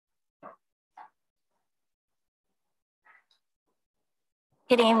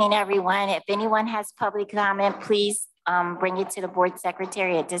Good evening, everyone. If anyone has public comment, please bring it to the board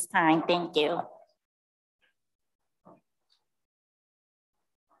secretary at this time. Thank you.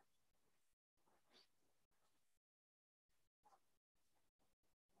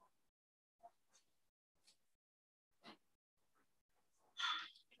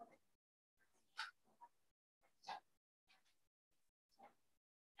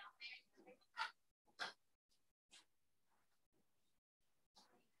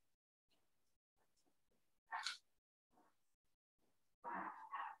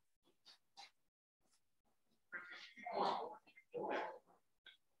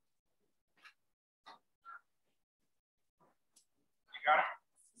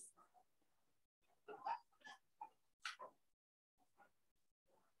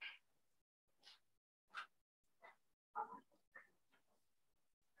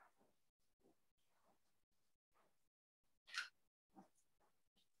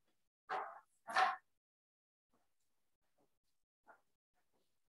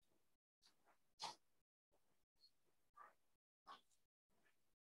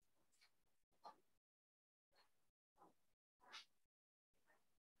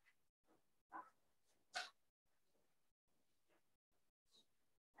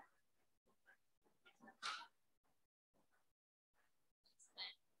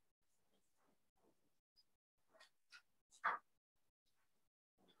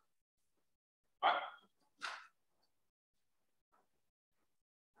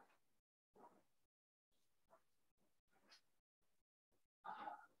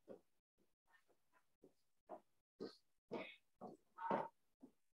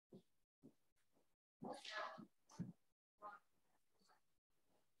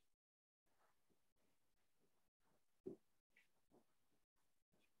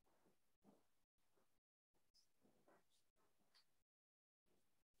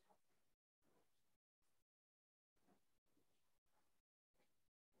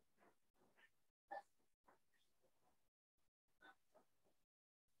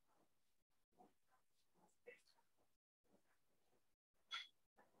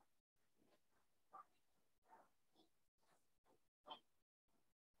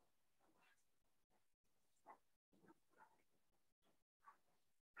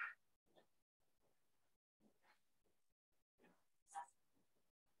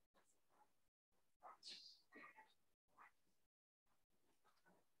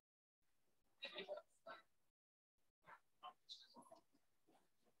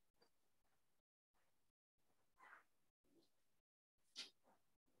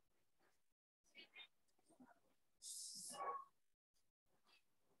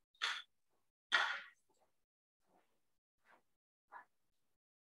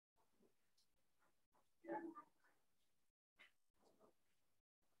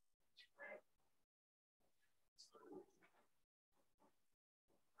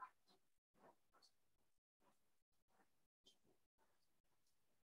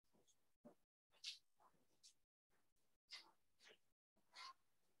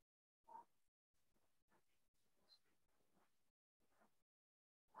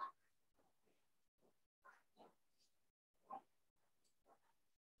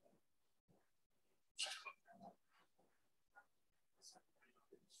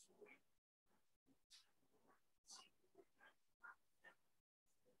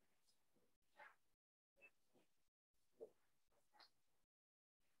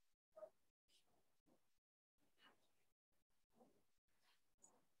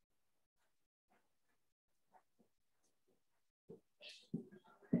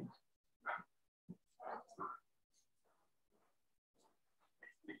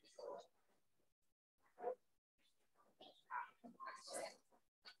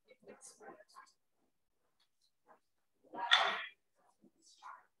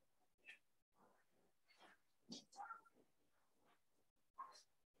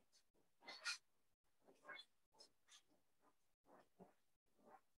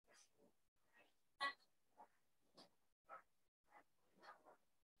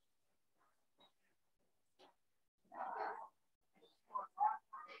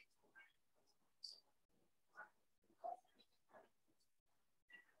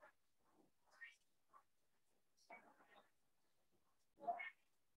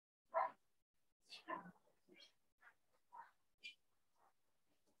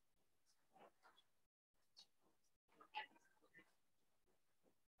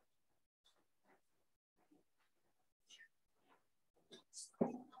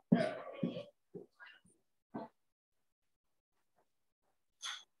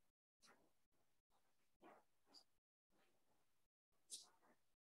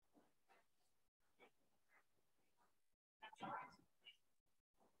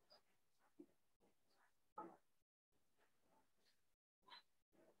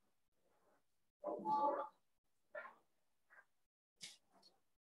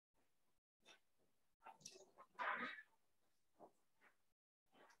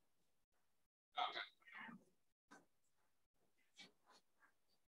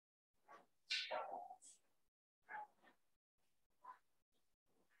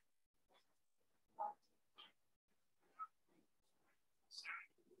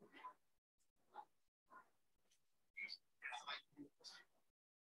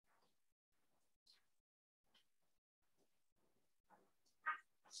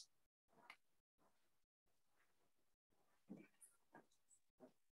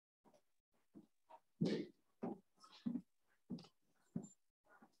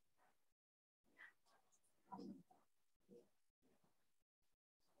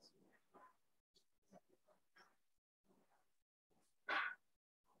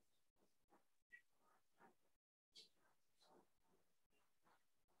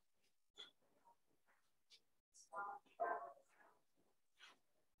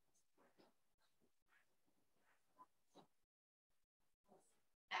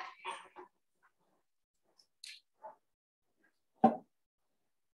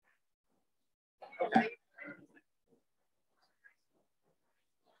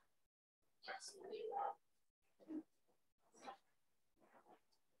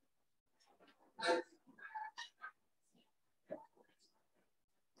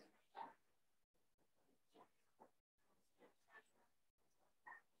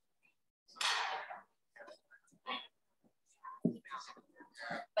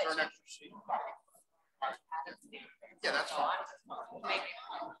 Turn extra seat. Yeah, that's fine.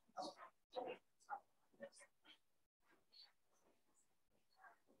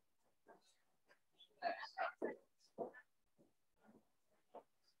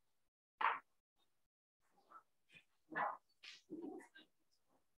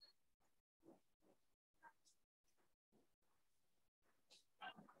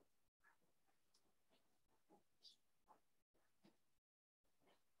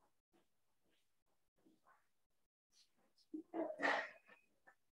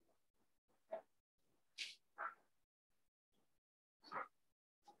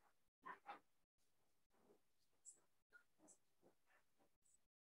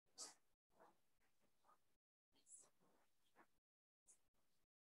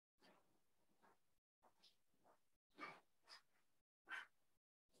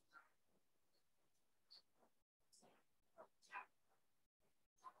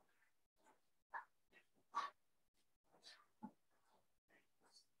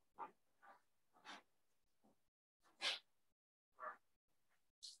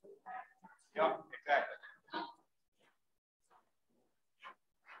 Yeah, exactly.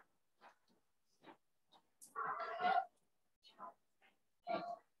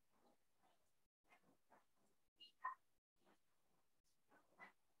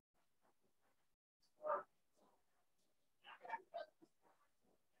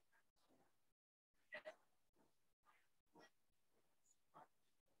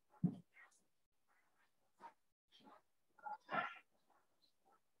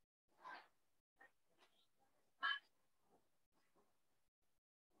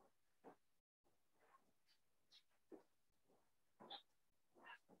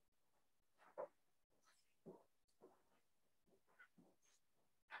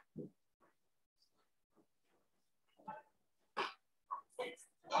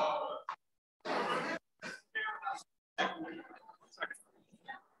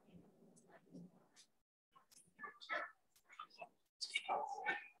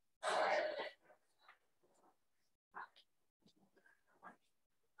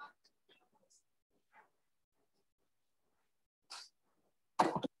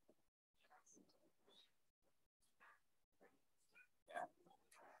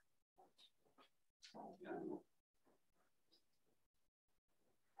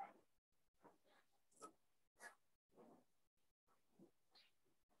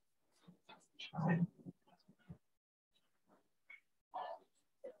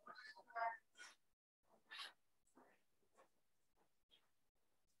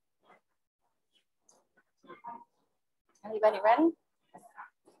 Everybody ready?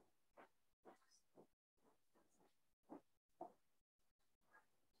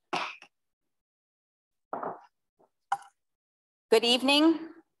 Good evening.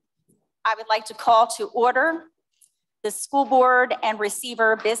 I would like to call to order the school board and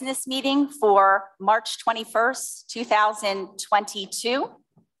receiver business meeting for March 21st, 2022.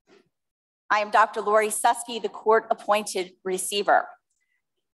 I am Dr. Lori Susky, the court-appointed receiver.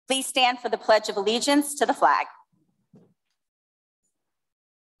 Please stand for the Pledge of Allegiance to the flag.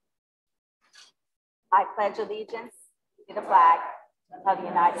 I pledge allegiance to the flag of the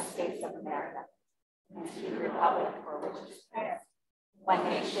United States of America and to the republic for which it stands, one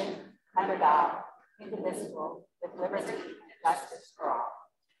nation, under God, indivisible, with liberty and justice for all.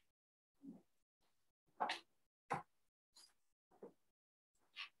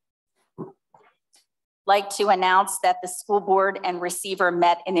 Like to announce that the school board and receiver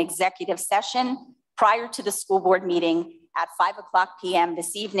met in executive session prior to the school board meeting at 5:00 p.m.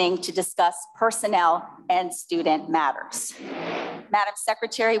 this evening to discuss personnel and student matters. Madam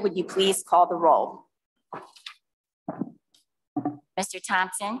Secretary, would you please call the roll? Mr.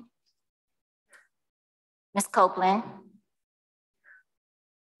 Thompson, Ms. Copeland,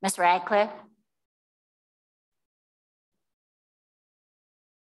 Ms. Radcliffe,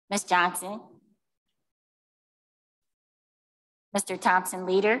 Ms. Johnson, Mr. Thompson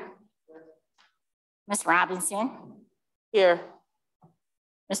Leader, Ms. Robinson, here,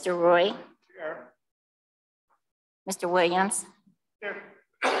 Mr. Roy, here, Mr. Williams, here,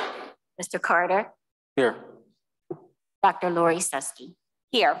 Mr. Carter, Here. Dr. Lori Susky,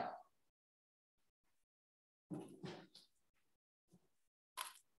 here.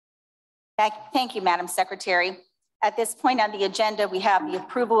 Thank you, Madam Secretary. At this point on the agenda, we have the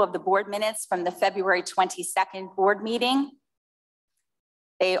approval of the board minutes from the February 22nd board meeting.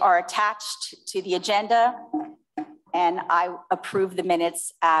 They are attached to the agenda, and I approve the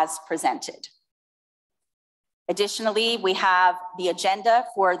minutes as presented. Additionally, we have the agenda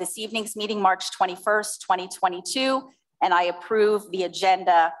for this evening's meeting, March 21st, 2022, and I approve the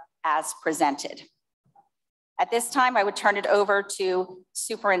agenda as presented. At this time, I would turn it over to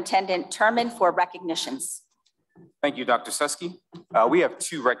Superintendent Turman for recognitions. Thank you, Dr. Susky. We have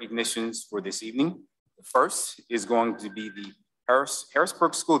 2 recognitions for this evening. The first is going to be the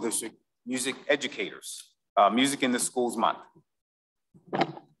Harrisburg School District Music Educators, Music in the Schools Month.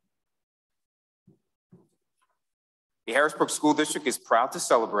 The Harrisburg School District is proud to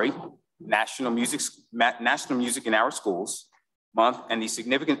celebrate National Music in Our Schools Month and the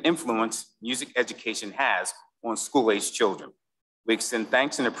significant influence music education has on school-aged children. We extend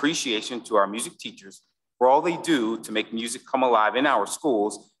thanks and appreciation to our music teachers for all they do to make music come alive in our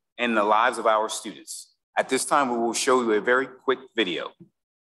schools and the lives of our students. At this time, we will show you a very quick video.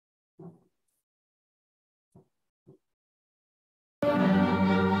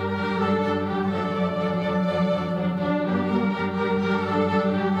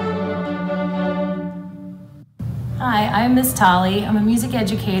 Hi, I'm Miss Tolly. I'm a music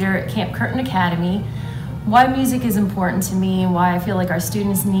educator at Camp Curtin Academy. Why music is important to me and why I feel like our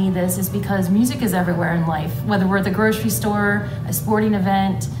students need this is because music is everywhere in life. Whether we're at the grocery store, a sporting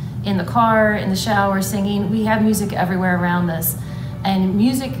event, in the car, in the shower, singing, we have music everywhere around us. And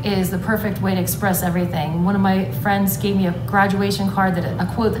music is the perfect way to express everything. One of my friends gave me a graduation card,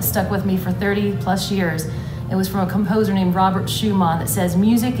 a quote that stuck with me for 30 plus years. It was from a composer named Robert Schumann that says,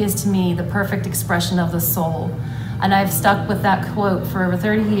 "Music is to me the perfect expression of the soul." And I've stuck with that quote for over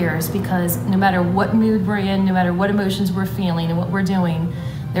 30 years because no matter what mood we're in, no matter what emotions we're feeling and what we're doing,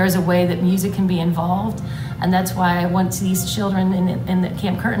 there is a way that music can be involved. And that's why I want these children in the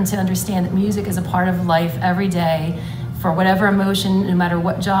Camp Curtin to understand that music is a part of life every day for whatever emotion, no matter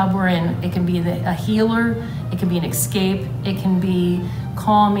what job we're in. It can be a healer, it can be an escape, it can be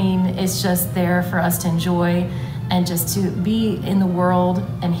calming. It's just there for us to enjoy. And just to be in the world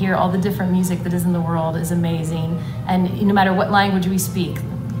and hear all the different music that is in the world is amazing. And no matter what language we speak,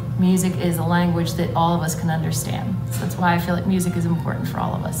 music is a language that all of us can understand. So that's why I feel like music is important for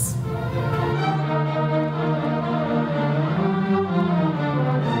all of us.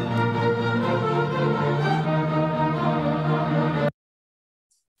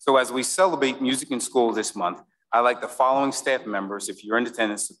 So as we celebrate music in schools this month, I'd like the following staff members, if you're in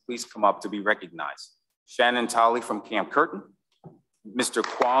attendance, to please come up to be recognized. Shannon Tolley from Camp Curtin, Mr.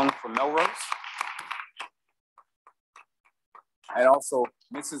 Kwong from Melrose, and also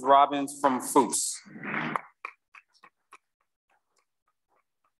Mrs. Robbins from Foos.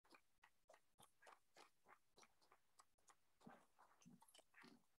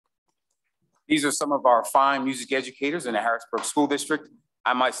 These are some of our fine music educators in the Harrisburg School District.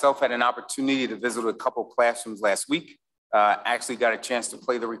 I myself had an opportunity to visit a couple classrooms last week. Actually got a chance to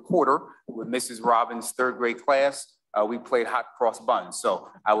play the recorder with Mrs. Robbins' 3rd grade class. We played Hot Cross Buns. So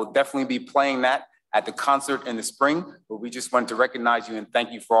I will definitely be playing that at the concert in the spring, but we just wanted to recognize you and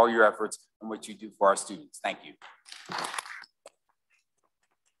thank you for all your efforts and what you do for our students. Thank you.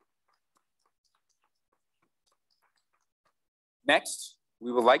 Next,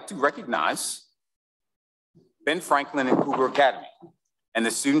 we would like to recognize Ben Franklin and Cougar Academy and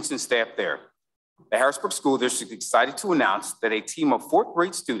the students and staff there. The Harrisburg School District is excited to announce that a team of 4th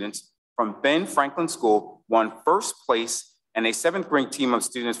grade students from Ben Franklin School won 1st place, and a 7th grade team of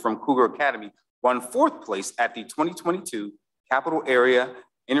students from Cougar Academy won 4th place at the 2022 Capital Area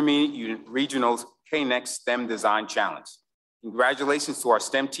Intermediate Unit Regionals K-Next STEM Design Challenge. Congratulations to our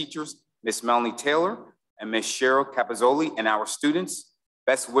STEM teachers, Ms. Melanie Taylor and Ms. Cheryl Capazzoli, and our students.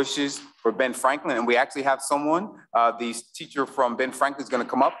 Best wishes for Ben Franklin. And we actually have someone, the teacher from Ben Franklin is going to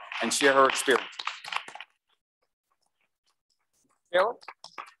come up and share her experience. Taylor?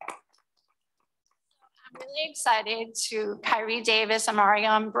 I'm really excited to Kyrie Davis,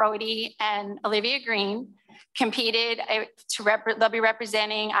 Amariam Brody, and Olivia Green competed they'll be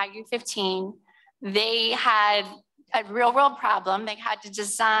representing IU15. They had a real world problem. They had to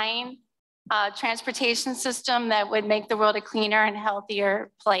design a transportation system that would make the world a cleaner and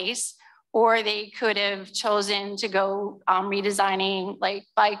healthier place, or they could have chosen to go redesigning like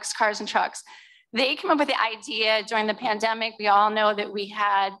bikes, cars, and trucks. They came up with the idea during the pandemic. We all know that we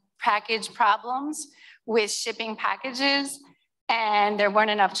had package problems with shipping packages, and there weren't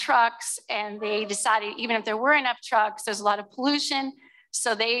enough trucks, and they decided even if there were enough trucks, there's a lot of pollution.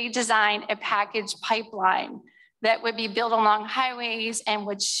 So they designed a package pipeline that would be built along highways and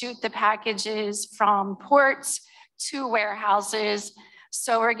would shoot the packages from ports to warehouses.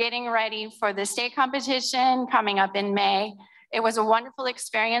 So we're getting ready for the state competition coming up in May. It was a wonderful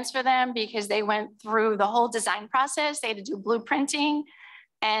experience for them because they went through the whole design process. They had to do blueprinting,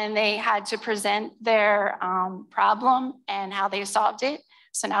 and they had to present their problem and how they solved it.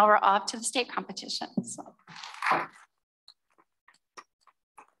 So now we're off to the state competition. So.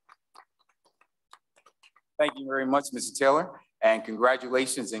 Thank you very much, Mr. Taylor, and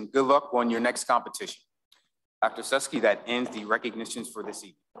congratulations and good luck on your next competition. Dr. Susky, that ends the recognitions for this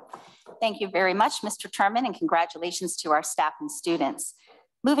evening. Thank you very much, Mr. Turman, and congratulations to our staff and students.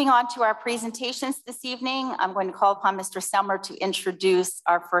 Moving on to our presentations this evening, I'm going to call upon Mr. Selmer to introduce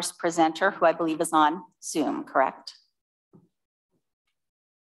our first presenter, who I believe is on Zoom, correct?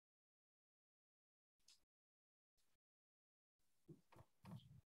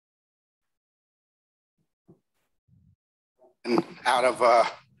 And out of a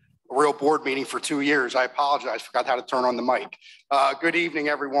real board meeting for 2 years. I apologize, forgot how to turn on the mic. Good evening,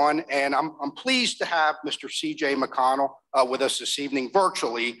 everyone. And I'm pleased to have Mr. CJ McConnell with us this evening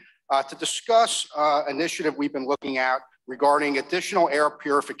virtually to discuss initiative we've been looking at regarding additional air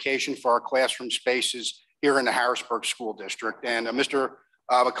purification for our classroom spaces here in the Harrisburg School District. And Mr.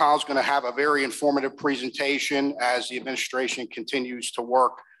 McConnell's going to have a very informative presentation as the administration continues to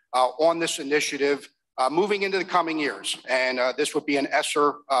work on this initiative moving into the coming years. And this would be an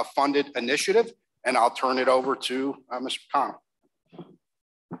ESSER funded initiative. And I'll turn it over to Mr. McConnell.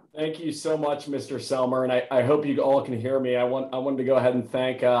 Thank you so much, Mr. Selmer. And I hope you all can hear me. I wanted to go ahead and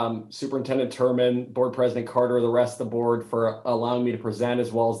thank Superintendent Turman, Board President Carter, the rest of the board for allowing me to present,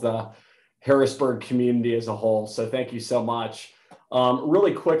 as well as the Harrisburg community as a whole. So thank you so much.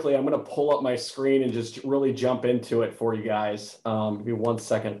 Really quickly, I'm going to pull up my screen and just really jump into it for you guys. Give me 1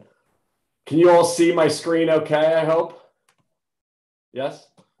 second. Can you all see my screen okay, I hope? Yes?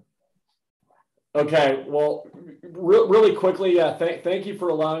 Okay, well, really quickly, thank you for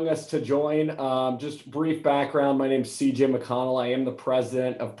allowing us to join. Just brief background, my name is CJ McConnell. I am the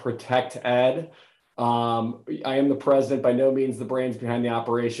president of Protect Ed. I am the president, by no means the brains behind the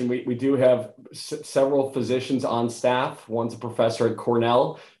operation. We do have several physicians on staff. One's a professor at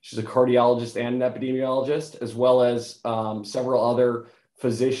Cornell. She's a cardiologist and an epidemiologist, as well as several other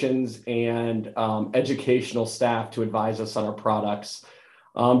physicians and educational staff to advise us on our products.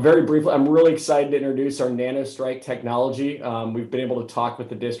 Very briefly, I'm really excited to introduce our NanoStrike technology. We've been able to talk with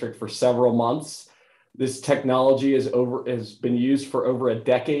the district for several months. This technology has been used for over a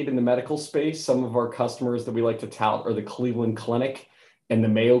decade in the medical space. Some of our customers that we like to tout are the Cleveland Clinic and the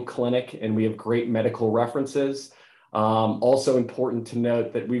Mayo Clinic, and we have great medical references. Also important to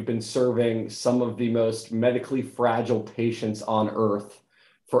note that we've been serving some of the most medically fragile patients on earth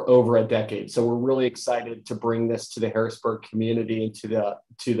for over a decade. So we're really excited to bring this to the Harrisburg community and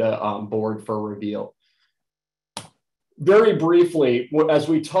to the board for review. Very briefly, as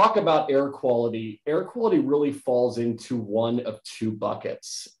we talk about air quality really falls into one of two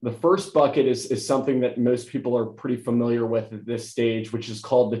buckets. The first bucket is something that most people are pretty familiar with at this stage, which is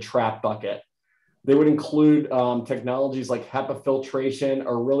called the trap bucket. They would include technologies like HEPA filtration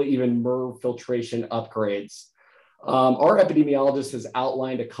or really even MERV filtration upgrades. Our epidemiologist has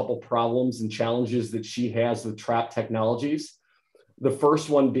outlined a couple problems and challenges that she has with trap technologies. The first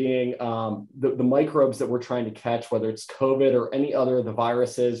one being the microbes that we're trying to catch, whether it's COVID or any other of the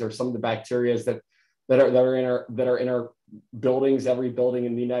viruses or some of the bacteria that are in our buildings, every building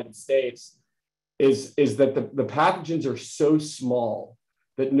in the United States, is that the pathogens are so small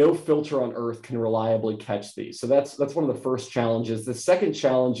that no filter on Earth can reliably catch these. So that's one of the first challenges. The second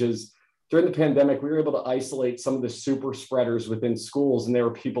challenge is, during the pandemic, we were able to isolate some of the super spreaders within schools, and there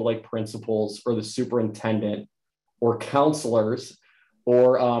were people like principals or the superintendent or counselors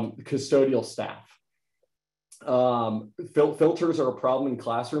or custodial staff. Filters are a problem in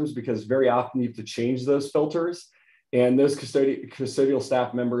classrooms because very often you have to change those filters, and those custodial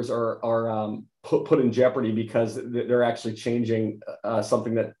staff members are put in jeopardy because they're actually changing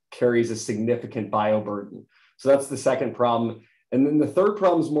something that carries a significant bioburden. So that's the second problem. And then the third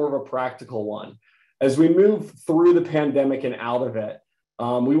problem is more of a practical one. As we move through the pandemic and out of it,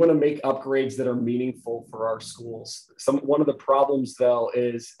 we want to make upgrades that are meaningful for our schools. One of the problems, though,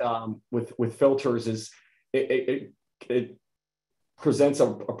 is with filters is it presents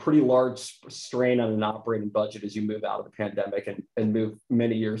a pretty large strain on an operating budget as you move out of the pandemic and move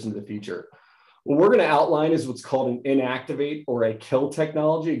many years into the future. What we're going to outline is what's called an inactivate or a kill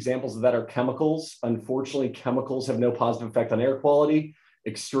technology. Examples of that are chemicals. Unfortunately, chemicals have no positive effect on air quality.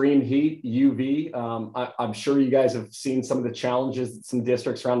 Extreme heat, UV. I'm sure you guys have seen some of the challenges that some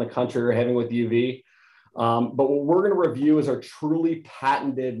districts around the country are having with UV. But what we're going to review is our truly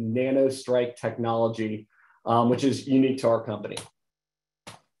patented NanoStrike technology, which is unique to our company.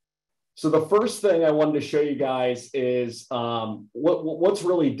 So the first thing I wanted to show you guys is what's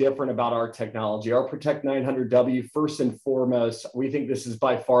really different about our technology. Our Protect 900W, first and foremost, we think this is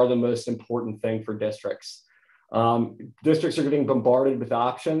by far the most important thing for districts. Districts are getting bombarded with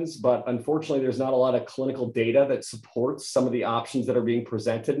options, but unfortunately, there's not a lot of clinical data that supports some of the options that are being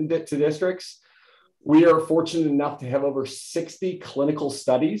presented to districts. We are fortunate enough to have over 60 clinical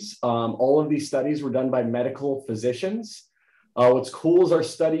studies. All of these studies were done by medical physicians. What's cool is our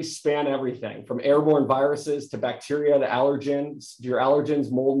studies span everything from airborne viruses to bacteria to allergens, your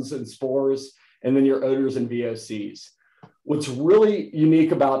allergens, molds and spores, and then your odors and VOCs. What's really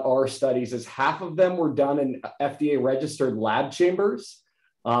unique about our studies is half of them were done in FDA registered lab chambers.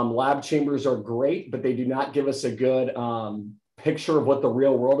 Lab chambers are great, but they do not give us a good picture of what the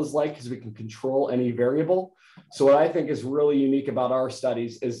real world is like because we can control any variable. So what I think is really unique about our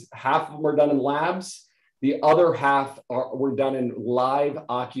studies is half of them are done in labs. The other half were done in live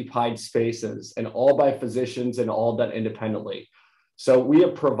occupied spaces and all by physicians and all done independently. So we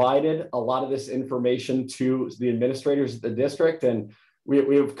have provided a lot of this information to the administrators at the district, and we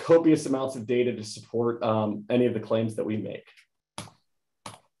have copious amounts of data to support any of the claims that we make.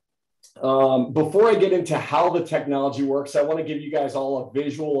 Before I get into how the technology works, I want to give you guys all a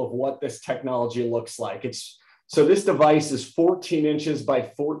visual of what this technology looks like. So this device is 14 inches by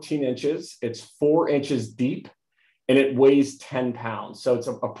 14 inches. It's 4 inches deep and it weighs 10 pounds. So it's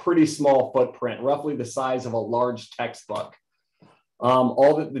a pretty small footprint, roughly the size of a large textbook.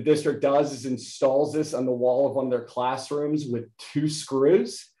 All that the district does is installs this on the wall of one of their classrooms with 2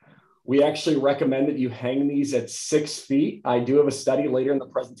 screws. We actually recommend that you hang these at 6 feet. I do have a study later in the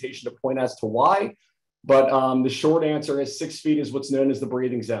presentation to point as to why, but the short answer is 6 feet is what's known as the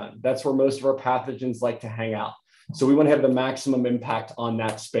breathing zone. That's where most of our pathogens like to hang out. So we want to have the maximum impact on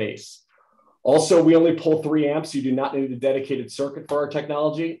that space. Also, we only pull 3 amps. You do not need a dedicated circuit for our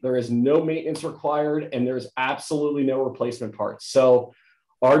technology. There is no maintenance required, and there's absolutely no replacement parts. So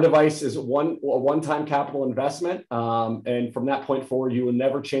our device is a one-time capital investment. And from that point forward, you will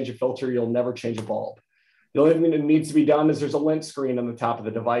never change a filter. You'll never change a bulb. The only thing that needs to be done is there's a lint screen on the top of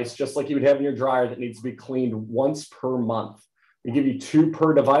the device, just like you would have in your dryer, that needs to be cleaned once per month. We give you 2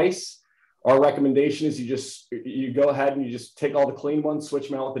 per device. Our recommendation is you go ahead and you just take all the clean ones, switch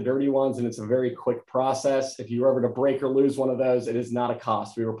them out with the dirty ones, and it's a very quick process. If you're ever to break or lose one of those, it is not a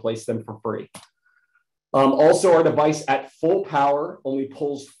cost. We replace them for free. Also, our device at full power only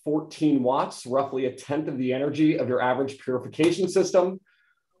pulls 14 watts, roughly 1/10 of the energy of your average purification system.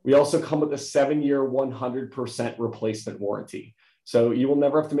 We also come with a 7-year, 100% replacement warranty. So you will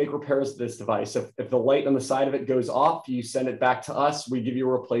never have to make repairs to this device. If the light on the side of it goes off, you send it back to us. We give you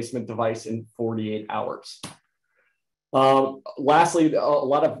a replacement device in 48 hours. Lastly, a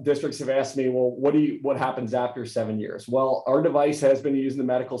lot of districts have asked me, well, what happens after 7 years? Well, our device has been used in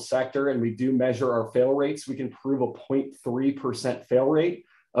the medical sector, and we do measure our fail rates. We can prove a 0.3% fail rate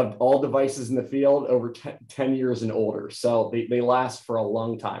of all devices in the field over 10 years and older. So they last for a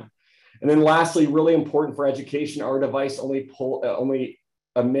long time. And then lastly, really important for education, our device only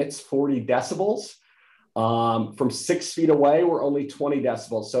emits 40 decibels. From 6 feet away, we're only 20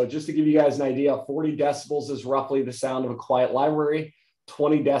 decibels. So just to give you guys an idea, 40 decibels is roughly the sound of a quiet library.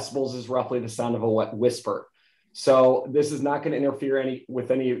 20 decibels is roughly the sound of a wet whisper. So this is not going to interfere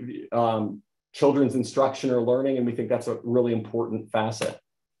with any children's instruction or learning, and we think that's a really important facet.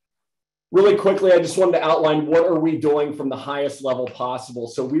 Really quickly, I just wanted to outline what are we doing from the highest level possible.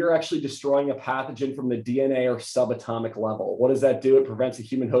 So we are actually destroying a pathogen from the DNA or subatomic level. What does that do? It prevents a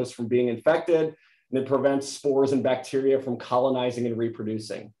human host from being infected, and it prevents spores and bacteria from colonizing and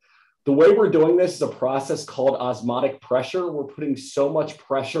reproducing. The way we're doing this is a process called osmotic pressure. We're putting so much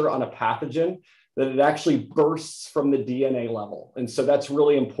pressure on a pathogen that it actually bursts from the DNA level. And so that's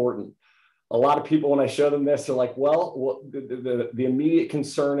really important. A lot of people, when I show them this, they're like, well, the immediate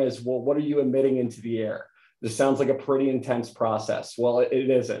concern is, well, what are you emitting into the air? This sounds like a pretty intense process. Well, it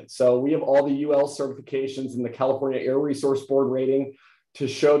isn't. So we have all the UL certifications and the California Air Resource Board rating to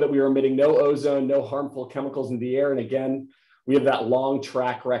show that we are emitting no ozone, no harmful chemicals into the air. And again, we have that long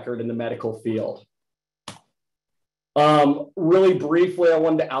track record in the medical field. Really briefly, I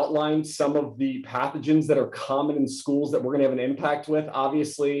wanted to outline some of the pathogens that are common in schools that we're going to have an impact with.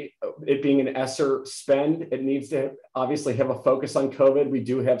 Obviously, it being an ESSER spend, it needs to obviously have a focus on COVID. We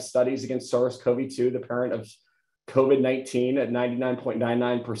do have studies against SARS-CoV-2, the parent of COVID-19, at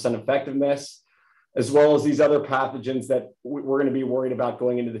 99.99% effectiveness, as well as these other pathogens that we're going to be worried about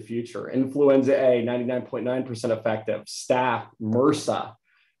going into the future. Influenza A, 99.9% effective. Staph, MRSA,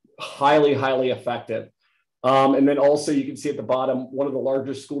 highly, highly effective. And then also you can see at the bottom, one of the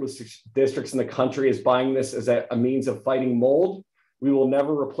largest school districts in the country is buying this as a means of fighting mold. We will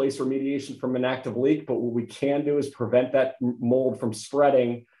never replace remediation from an active leak, but what we can do is prevent that mold from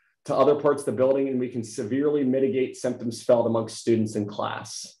spreading to other parts of the building, and we can severely mitigate symptoms felt amongst students in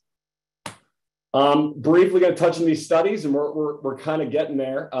class. Briefly going to touch on these studies, and we're kind of getting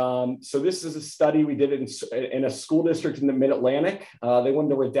there. So this is a study we did in a school district in the Mid-Atlantic. They wanted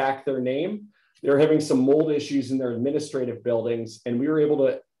to redact their name. They're having some mold issues in their administrative buildings, and we were able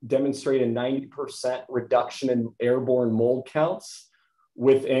to demonstrate a 90% reduction in airborne mold counts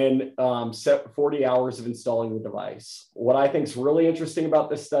within 40 hours of installing the device. What I think is really interesting about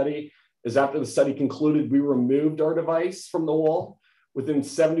this study is after the study concluded, we removed our device from the wall. Within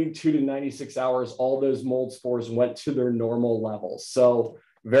 72 to 96 hours, all those mold spores went to their normal levels. So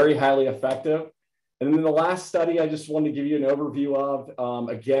very highly effective. And then the last study I just wanted to give you an overview of,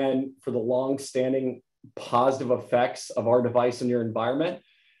 again, for the long-standing positive effects of our device in your environment.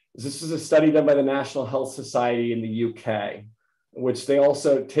 This is a study done by the National Health Society in the UK, which they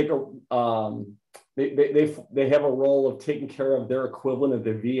also take they have a role of taking care of their equivalent of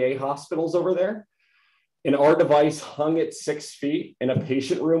the VA hospitals over there. And our device hung at 6 feet in a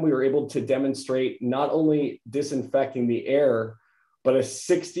patient room. We were able to demonstrate not only disinfecting the air, but a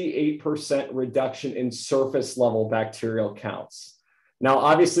 68% reduction in surface level bacterial counts. Now,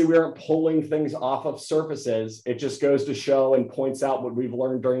 obviously, we aren't pulling things off of surfaces. It just goes to show and points out what we've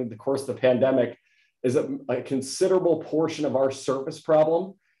learned during the course of the pandemic is that a considerable portion of our surface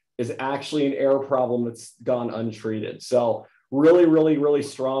problem is actually an air problem that's gone untreated. So really, really, really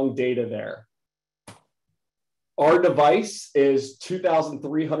strong data there. Our device is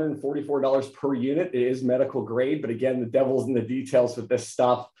 $2,344 per unit. It is medical grade, but again, the devil's in the details with this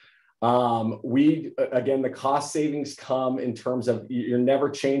stuff. Again, the cost savings come in terms of you're never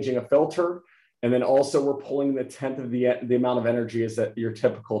changing a filter. And then also we're pulling the 10th of the amount of energy as your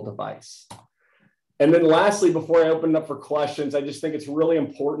typical device. And then lastly, before I open it up for questions, I just think it's really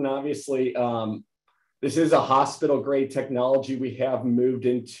important, obviously, this is a hospital grade technology. We have moved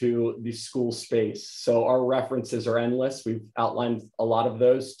into the school space. So our references are endless. We've outlined a lot of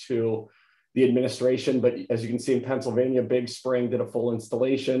those to the administration, but as you can see in Pennsylvania, Big Spring did a full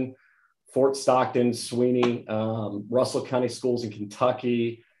installation, Fort Stockton, Sweeney, Russell County Schools in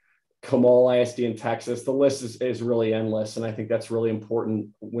Kentucky, Comal ISD in Texas. The list is really endless. And I think that's really important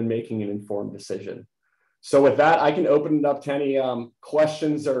when making an informed decision. So with that, I can open it up to any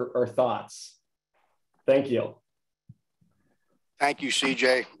questions or thoughts. Thank you. Thank you,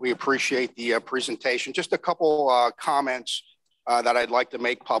 CJ. We appreciate the presentation. Just a couple comments that I'd like to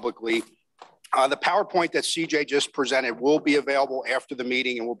make publicly. The PowerPoint that CJ just presented will be available after the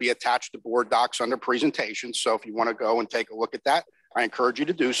meeting and will be attached to board docs under presentations. So if you want to go and take a look at that, I encourage you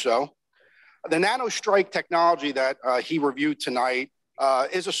to do so. The NanoStrike technology that he reviewed tonight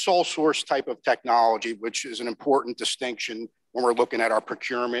is a sole source type of technology, which is an important distinction when we're looking at our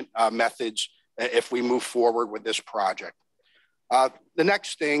procurement methods if we move forward with this project. The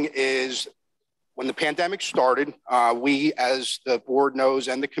next thing is when the pandemic started, we, as the board knows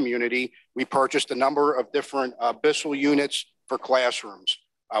and the community, we purchased a number of different Bissell units for classrooms.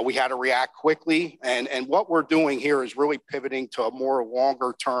 We had to react quickly, and what we're doing here is really pivoting to a more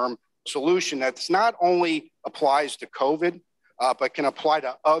longer term solution that's not only applies to COVID, but can apply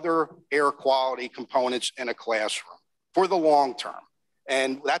to other air quality components in a classroom for the long term.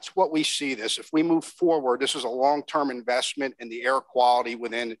 And that's what we see this. If we move forward, this is a long-term investment in the air quality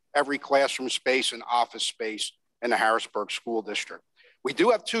within every classroom space and office space in the Harrisburg School District. We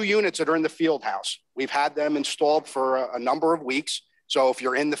do have 2 units that are in the field house. We've had them installed for a number of weeks. So if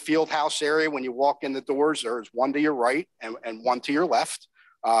you're in the field house area, when you walk in the doors, there's one to your right and one to your left.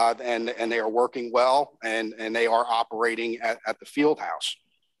 And they are working well and they are operating at the field house.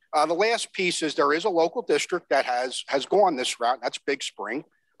 The last piece is there is a local district that has gone this route. That's Big Spring.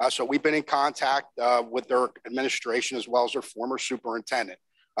 So we've been in contact with their administration as well as their former superintendent.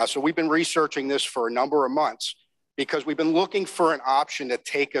 So we've been researching this for a number of months because we've been looking for an option to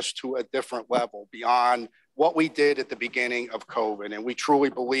take us to a different level beyond what we did at the beginning of COVID. And we truly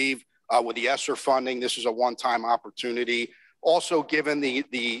believe with the ESSER funding, this is a one-time opportunity. Also, given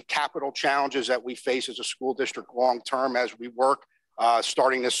the capital challenges that we face as a school district long-term as we work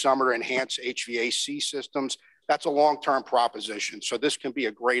starting this summer to enhance HVAC systems, that's a long-term proposition. So this can be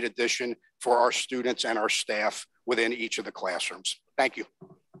a great addition for our students and our staff within each of the classrooms. Thank you.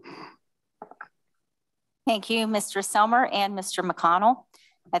 Thank you, Mr. Selmer and Mr. McConnell.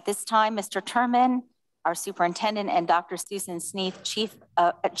 At this time, Mr. Turman, our superintendent, and Dr. Susan Sneath, Chief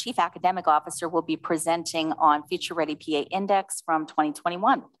Academic Officer, will be presenting on Future Ready PA Index from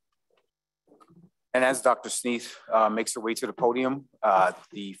 2021. And as Dr. Sneath makes her way to the podium,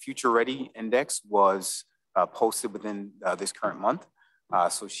 the Future Ready Index was posted within this current month.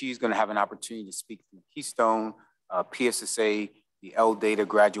 So she's going to have an opportunity to speak to Keystone, PSSA, the L Data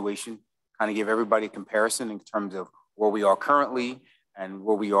graduation, kind of give everybody a comparison in terms of where we are currently and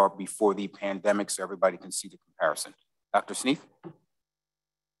where we are before the pandemic so everybody can see the comparison. Dr. Sneath?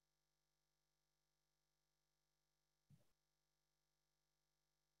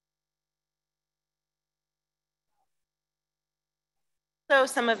 also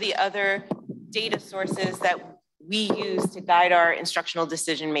some of the other data sources that we use to guide our instructional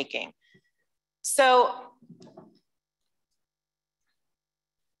decision making. So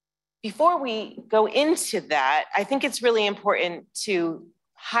before we go into that, I think it's really important to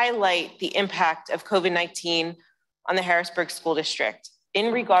highlight the impact of COVID-19 on the Harrisburg School District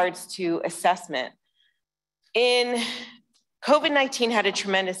in regards to assessment. COVID-19 had a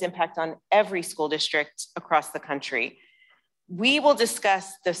tremendous impact on every school district across the country. We will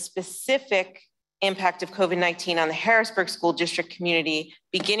discuss the specific impact of COVID-19 on the Harrisburg School District community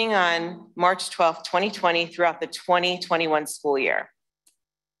beginning on March 12th, 2020 throughout the 2021 school year.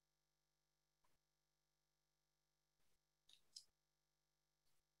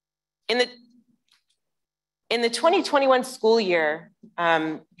 In the 2021 school year,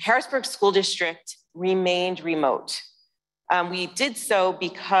 Harrisburg School District remained remote. We did so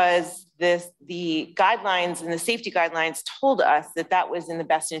because the guidelines and the safety guidelines told us that that was in the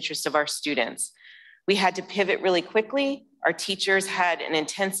best interest of our students. We had to pivot really quickly. Our teachers had an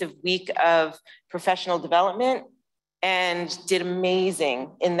intensive week of professional development and did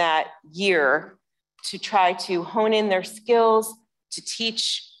amazing in that year to try to hone in their skills to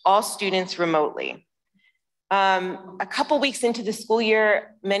teach all students remotely. A couple weeks into the school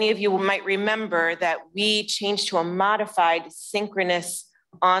year, many of you might remember that we changed to a modified synchronous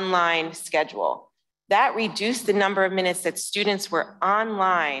online schedule. That reduced the number of minutes that students were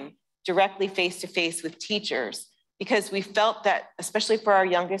online directly face-to-face with teachers, because we felt that, especially for our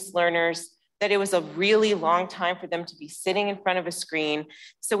youngest learners, that it was a really long time for them to be sitting in front of a screen.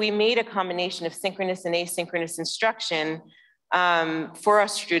 So we made a combination of synchronous and asynchronous instruction for our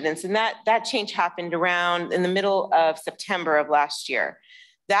students. And that change happened around in the middle of September of last year.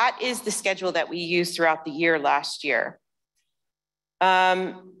 That is the schedule that we used throughout the year last year.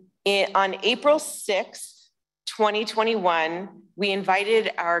 On April 6th, 2021, we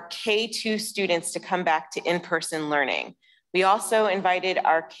invited our K-2 students to come back to in-person learning. We also invited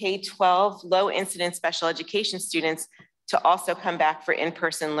our K-12 low incidence special education students to also come back for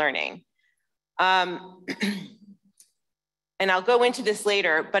in-person learning. And I'll go into this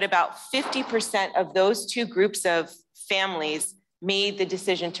later, but about 50% of those two groups of families made the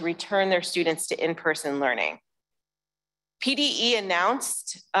decision to return their students to in-person learning. PDE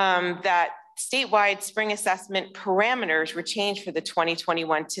announced that statewide spring assessment parameters were changed for the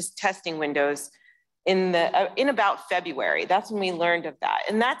 2021 testing windows in about February. That's when we learned of that.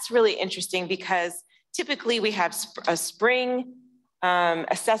 And that's really interesting because typically we have a spring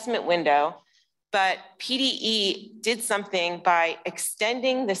assessment window, but PDE did something by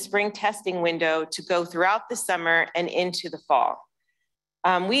extending the spring testing window to go throughout the summer and into the fall.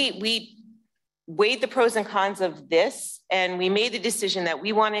 We weighed the pros and cons of this, and we made the decision that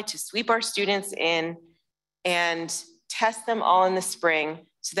we wanted to sweep our students in and test them all in the spring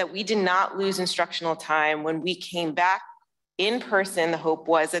so that we did not lose instructional time when we came back in person. The hope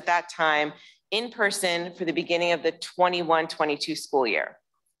was at that time in person for the beginning of the 21-22 school year.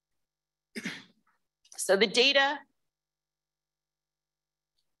 So the data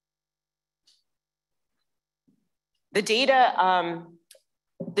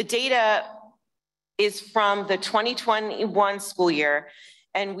is from the 2021 school year,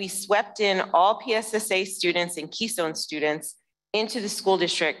 and we swept in all PSSA students and Keystone students into the school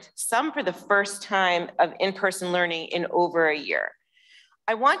district, some for the first time of in-person learning in over a year.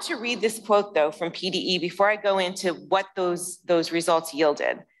 I want to read this quote though from PDE before I go into what those results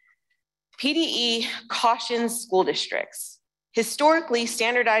yielded. PDE cautions school districts. Historically,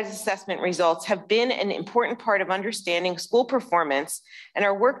 standardized assessment results have been an important part of understanding school performance and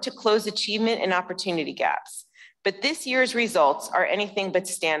our work to close achievement and opportunity gaps. But this year's results are anything but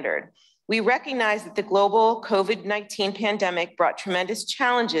standard. We recognize that the global COVID-19 pandemic brought tremendous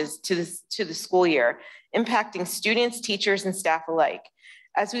challenges to the school year, impacting students, teachers, and staff alike.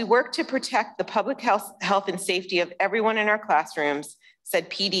 As we work to protect the public health and safety of everyone in our classrooms,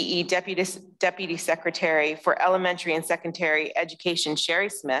 said PDE Deputy Secretary for Elementary and Secondary Education, Sherry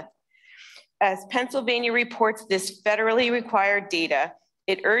Smith. As Pennsylvania reports this federally required data,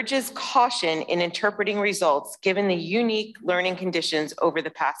 it urges caution in interpreting results given the unique learning conditions over the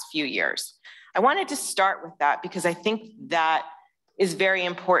past few years. I wanted to start with that because I think that is very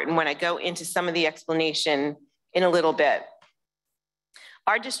important when I go into some of the explanation in a little bit.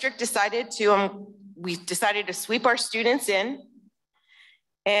 Our district decided to sweep our students in.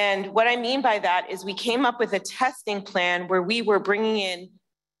 And what I mean by that is we came up with a testing plan where we were bringing in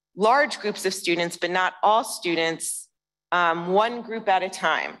large groups of students, but not all students, one group at a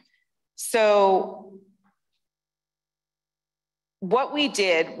time. So what we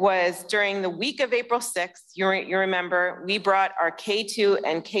did was during the week of April 6th, you remember, we brought our K2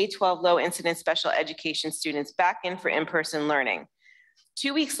 and K12 low incidence special education students back in for in-person learning.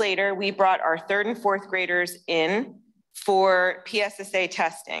 2 weeks later, we brought our 3rd and 4th graders in for PSSA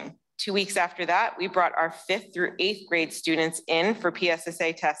testing. 2 weeks after that, we brought our 5th through 8th grade students in for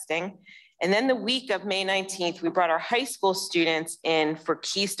PSSA testing. And then the week of May 19th, we brought our high school students in for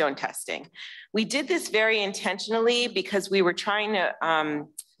Keystone testing. We did this very intentionally because we were trying to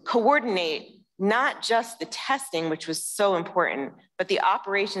coordinate not just the testing, which was so important, but the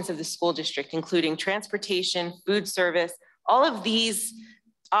operations of the school district, including transportation, food service, all of these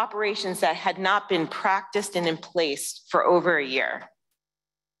operations that had not been practiced and in place for over a year.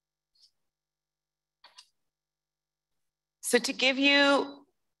 So to give you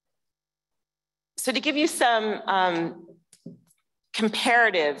some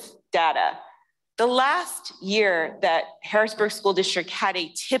comparative data, the last year that Harrisburg School District had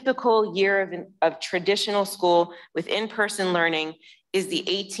a typical year of traditional school with in-person learning is the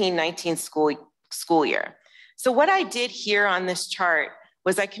 18-19 school year. So what I did here on this chart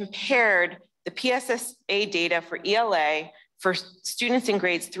was I compared the PSSA data for ELA for students in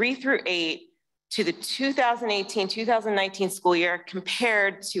grades 3 through 8 to the 2018-2019 school year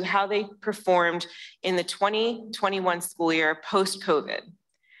compared to how they performed in the 2021 school year post-COVID.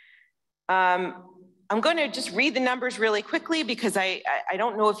 I'm going to just read the numbers really quickly because I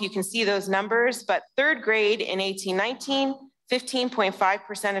don't know if you can see those numbers, but 3rd grade in 18-19,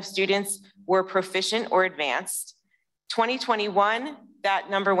 15.5% of students were proficient or advanced. 2021, that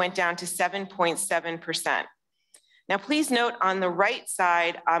number went down to 7.7%. Now, please note on the right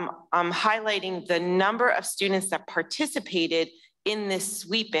side, I'm highlighting the number of students that participated in this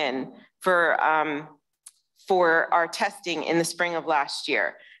sweep-in for our testing in the spring of last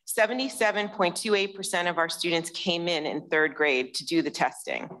year. 77.28% of our students came in 3rd grade to do the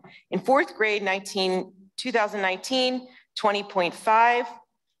testing. In 4th grade, 2019, 20.5,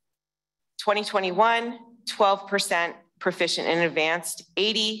 2021, 12% proficient and advanced.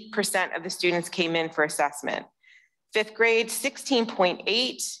 80% of the students came in for assessment. 5th grade,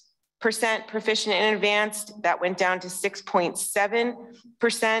 16.8% proficient and advanced. That went down to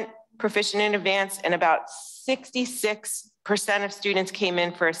 6.7% proficient and advanced, and about 66% of students came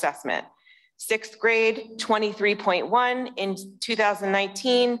in for assessment. 6th grade, 23.1 in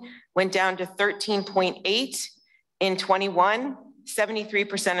 2019, went down to 13.8 in 21.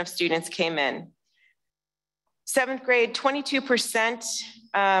 73% of students came in. 7th grade,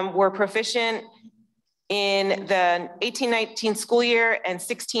 22% were proficient in the 18-19 school year and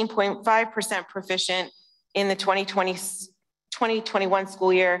 16.5% proficient in the 2020-2021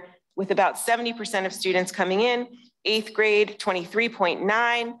 school year, with about 70% of students coming in. 8th grade,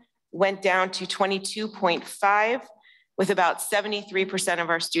 23.9, went down to 22.5, with about 73% of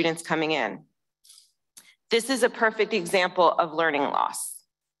our students coming in. This is a perfect example of learning loss.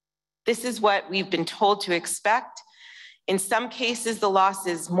 This is what we've been told to expect. In some cases, the loss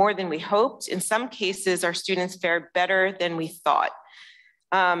is more than we hoped. In some cases, our students fared better than we thought.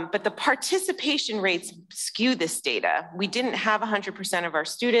 But the participation rates skew this data. We didn't have 100% of our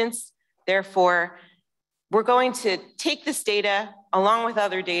students. Therefore, we're going to take this data along with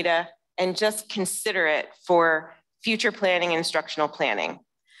other data and just consider it for future planning and instructional planning.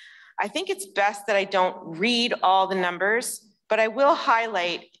 I think it's best that I don't read all the numbers, but I will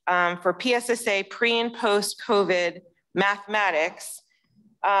highlight for PSSA pre and post-COVID mathematics.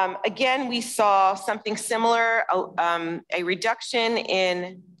 Again, we saw something similar, a reduction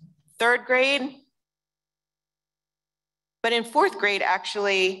in 3rd grade. But in 4th grade,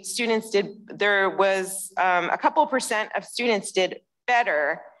 actually, there was a couple percent of students did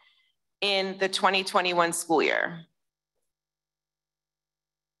better in the 2021 school year.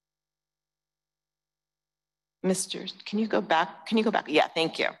 Can you go back? Can you go back? Yeah,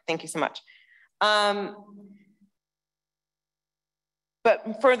 thank you. Thank you so much.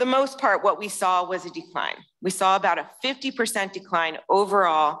 But for the most part, what we saw was a decline. We saw about a 50% decline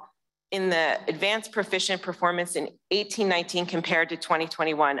overall in the advanced proficient performance in 18-19 compared to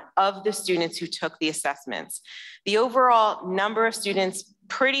 2021 of the students who took the assessments. The overall number of students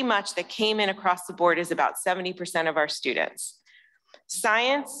pretty much that came in across the board is about 70% of our students.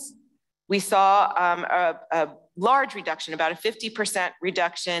 Science, we saw a large reduction, about a 50%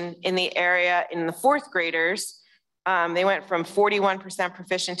 reduction in the area in the 4th graders. They went from 41%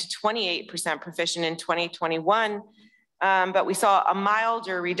 proficient to 28% proficient in 2021. But we saw a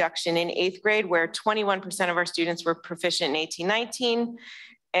milder reduction in 8th grade where 21% of our students were proficient in 18-19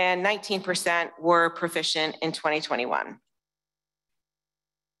 and 19% were proficient in 2021.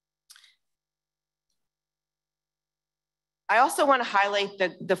 I also want to highlight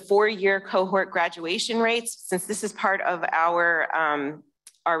the four-year cohort graduation rates, since this is part of our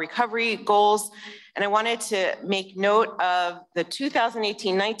recovery goals. And I wanted to make note of the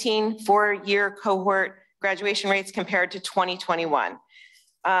 2018-19 four-year cohort graduation rates compared to 2021.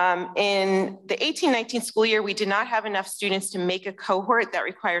 In the 18-19 school year, we did not have enough students to make a cohort that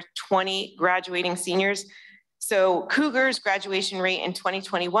required 20 graduating seniors. So Cougar's graduation rate in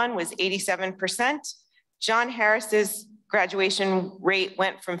 2021 was 87%. John Harris's graduation rate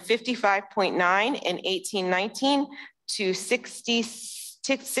went from 55.9 in 18-19 to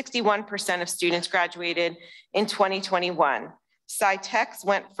 61% of students graduated in 2021. Sci-Tech's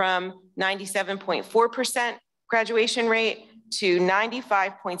went from 97.4% graduation rate to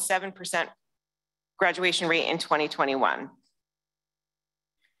 95.7% graduation rate in 2021.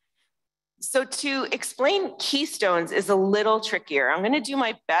 So to explain keystones is a little trickier. I'm going to do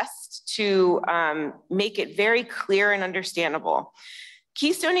my best to make it very clear and understandable.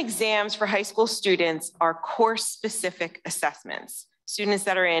 Keystone exams for high school students are course-specific assessments. Students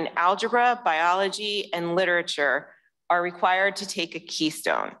that are in algebra, biology, and literature are required to take a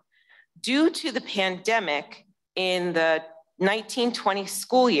keystone. Due to the pandemic in the 1920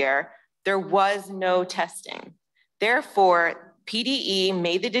 school year, there was no testing. Therefore, PDE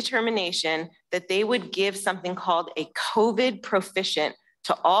made the determination that they would give something called a COVID proficient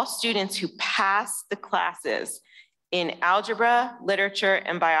to all students who pass the classes in algebra, literature,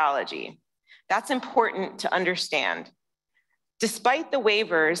 and biology. That's important to understand. Despite the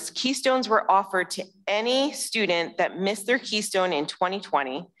waivers, keystones were offered to any student that missed their keystone in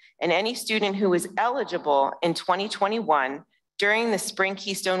 2020 and any student who was eligible in 2021 during the spring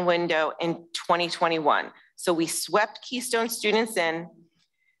keystone window in 2021. So we swept keystone students in.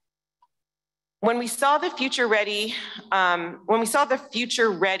 When we saw the future ready,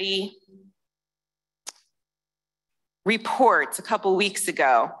 reports a couple weeks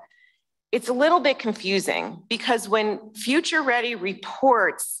ago, it's a little bit confusing because when Future Ready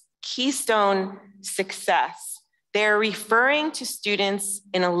reports Keystone success, they're referring to students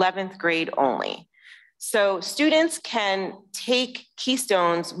in 11th grade only. So students can take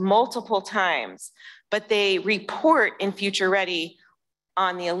Keystones multiple times, but they report in Future Ready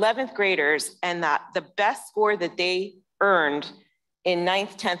on the 11th graders and that the best score that they earned in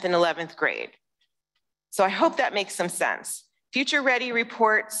 9th, 10th, and 11th grade. So I hope that makes some sense. Future Ready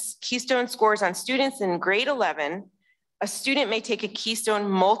reports Keystone scores on students in grade 11. A student may take a Keystone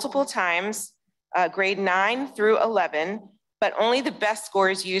multiple times, grade 9 through 11, but only the best score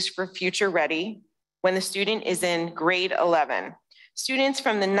is used for Future Ready when the student is in grade 11. Students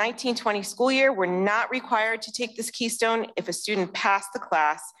from the 1920 school year were not required to take this Keystone. If a student passed the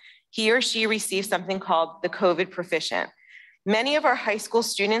class, he or she received something called the COVID proficient. Many of our high school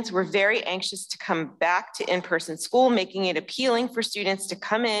students were very anxious to come back to in-person school, making it appealing for students to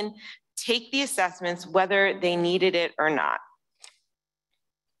come in, take the assessments, whether they needed it or not.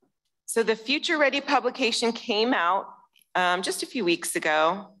 So the Future Ready publication came out just a few weeks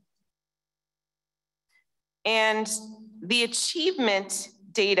ago. And the achievement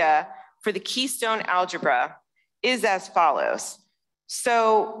data for the Keystone Algebra is as follows.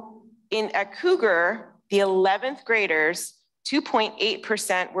 So at Cougar, the 11th graders,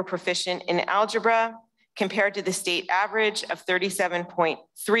 2.8% were proficient in algebra compared to the state average of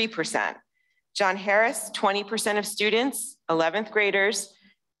 37.3%. John Harris, 20% of students, 11th graders,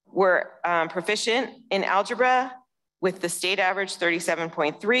 were proficient in algebra with the state average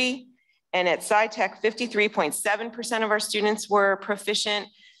 37.3. And at Sci-Tech, 53.7% of our students were proficient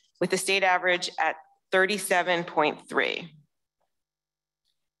with the state average at 37.3.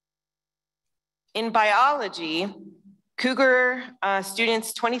 In biology, Cougar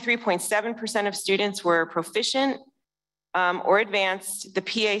students, 23.7% of students were proficient or advanced. The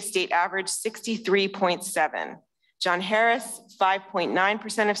PA state average, 63.7. John Harris,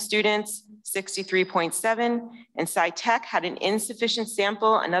 5.9% of students, 63.7. And Sci-Tech had an insufficient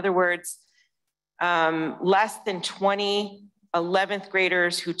sample. In other words, less than 20 11th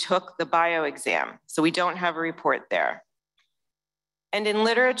graders who took the bio exam. So we don't have a report there. And in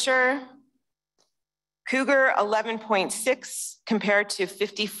literature, Cougar 11.6 compared to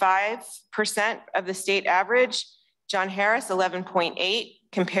 55% of the state average. John Harris 11.8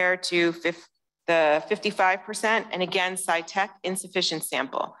 compared to the 55%. And again, Sci-Tech insufficient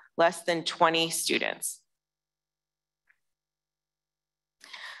sample, less than 20 students.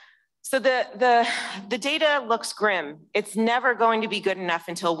 So the data looks grim. It's never going to be good enough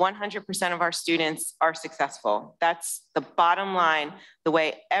until 100% of our students are successful. That's the bottom line, the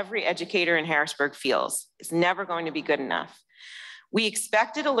way every educator in Harrisburg feels. It's never going to be good enough. We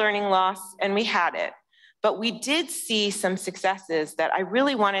expected a learning loss and we had it, But we did see some successes that I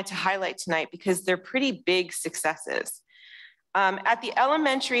really wanted to highlight tonight because they're pretty big successes. At the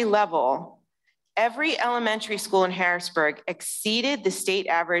elementary level, every elementary school in Harrisburg exceeded the state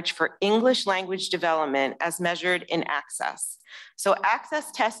average for English language development as measured in access. So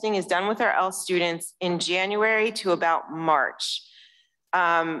access testing is done with our EL students in January to about March.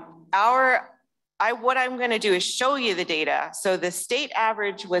 What I'm going to do is show you the data. So the state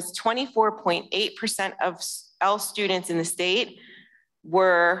average was 24.8% of EL students in the state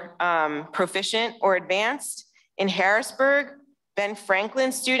were proficient or advanced. In Harrisburg, Ben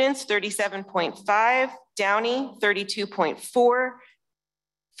Franklin students, 37.5, Downey, 32.4,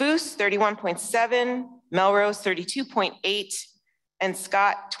 Foose, 31.7, Melrose, 32.8, and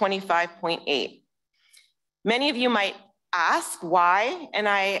Scott, 25.8. Many of you might ask why, and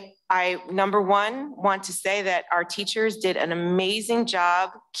I number one, want to say that our teachers did an amazing job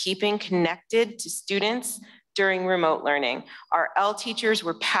keeping connected to students during remote learning. Our EL teachers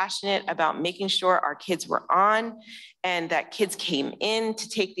were passionate about making sure our kids were on and that kids came in to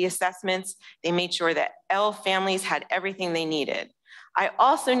take the assessments. They made sure that EL families had everything they needed. I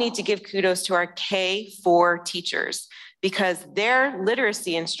also need to give kudos to our K-4 teachers because their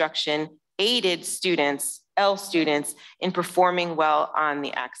literacy instruction aided students, EL students, in performing well on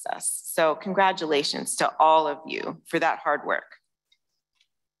the access. So congratulations to all of you for that hard work.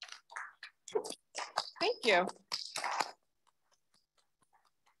 Thank you.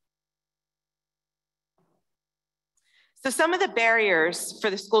 So some of the barriers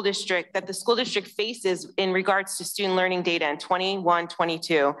for the school district that the school district faces in regards to student learning data in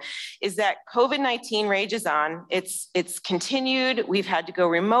 21-22 is that COVID-19 rages on. It's continued. We've had to go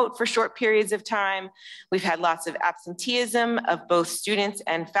remote for short periods of time. We've had lots of absenteeism of both students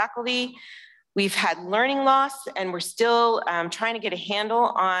and faculty. We've had learning loss, and we're still trying to get a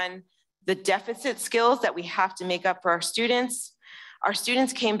handle on the deficit skills that we have to make up for our students. Our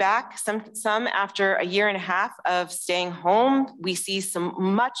students came back, some after a year and a half of staying home. We see some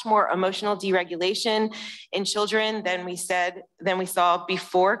much more emotional deregulation in children than we saw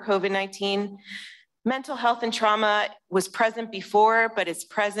before COVID-19. Mental health and trauma was present before, but it's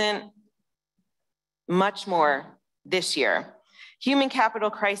present much more this year. Human capital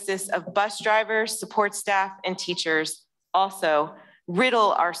crisis of bus drivers, support staff, and teachers also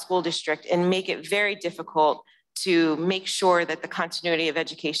riddle our school district and make it very difficult to make sure that the continuity of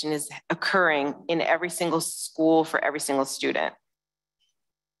education is occurring in every single school for every single student.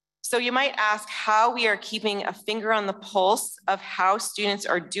 So you might ask how we are keeping a finger on the pulse of how students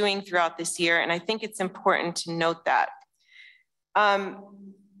are doing throughout this year, and I think it's important to note that.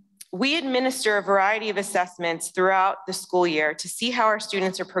 We administer a variety of assessments throughout the school year to see how our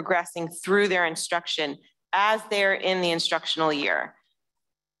students are progressing through their instruction as they're in the instructional year.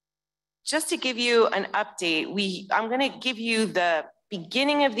 Just to give you an update, I'm going to give you the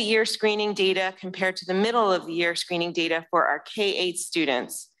beginning of the year screening data compared to the middle of the year screening data for our K-8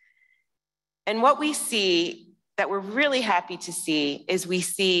 students. And what we see that we're really happy to see is we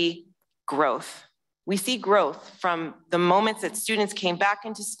see growth. We see growth from the moments that students came back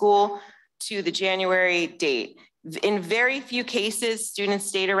into school to the January date. In very few cases, students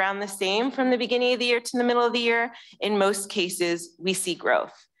stayed around the same from the beginning of the year to the middle of the year. In most cases, we see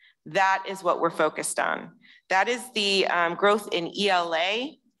growth. That is what we're focused on. That is the growth in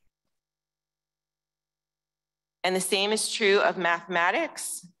ELA. And the same is true of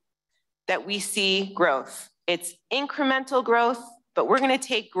mathematics, that we see growth. It's incremental growth, but we're going to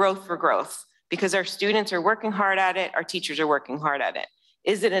take growth for growth because our students are working hard at it, our teachers are working hard at it.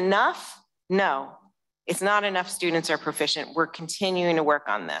 Is it enough? No, it's not enough students are proficient. We're continuing to work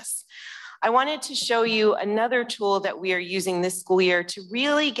on this. I wanted to show you another tool that we are using this school year to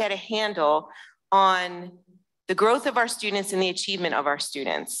really get a handle on the growth of our students and the achievement of our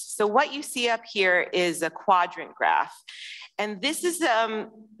students. So what you see up here is a quadrant graph. And this is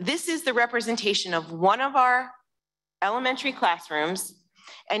the representation of one of our elementary classrooms.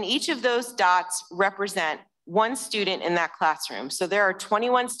 And each of those dots represent one student in that classroom. So there are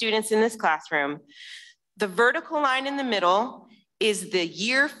 21 students in this classroom. The vertical line in the middle is the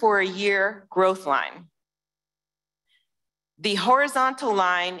year for a year growth line. The horizontal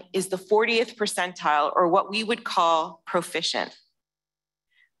line is the 40th percentile, or what we would call proficient.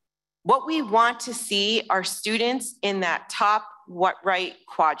 What we want to see are students in that top right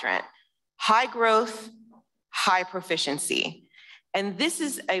quadrant, high growth, high proficiency. And this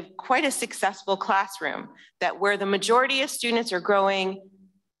is quite a successful classroom that where the majority of students are growing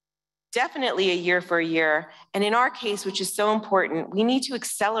definitely a year for a year. And in our case, which is so important, we need to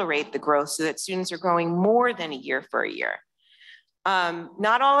accelerate the growth so that students are growing more than a year for a year.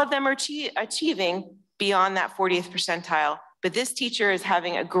 Not all of them are achieving, beyond that 40th percentile, but this teacher is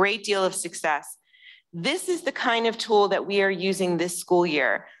having a great deal of success. This is the kind of tool that we are using this school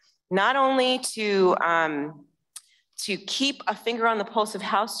year, not only to keep a finger on the pulse of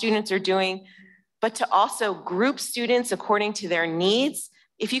how students are doing, but to also group students according to their needs.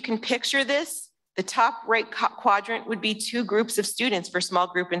 If you can picture this, the top right quadrant would be 2 groups of students for small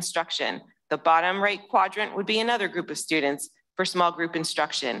group instruction. The bottom right quadrant would be another group of students for small group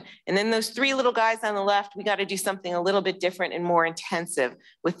instruction. And then those 3 little guys on the left, we got to do something a little bit different and more intensive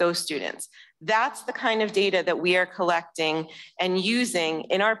with those students. That's the kind of data that we are collecting and using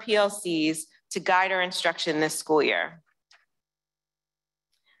in our PLCs to guide our instruction this school year.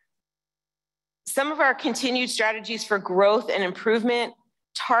 Some of our continued strategies for growth and improvement: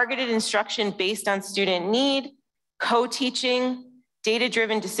 targeted instruction based on student need, co-teaching,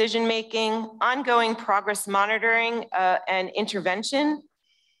 data-driven decision-making, ongoing progress monitoring and intervention,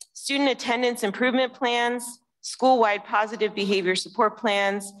 student attendance improvement plans, school-wide positive behavior support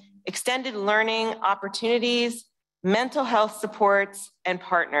plans, extended learning opportunities, mental health supports, and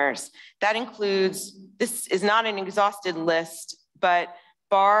partners. That includes, this is not an exhausted list, but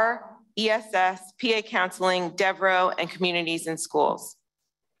BAR, ESS, PA counseling, DEVRO, and communities in schools.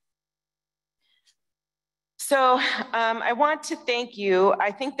 So I want to thank you.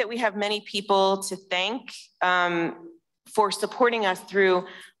 I think that we have many people to thank for supporting us through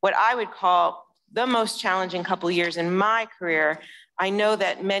what I would call the most challenging couple of years in my career. I know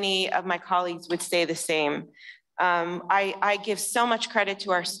that many of my colleagues would say the same. I give so much credit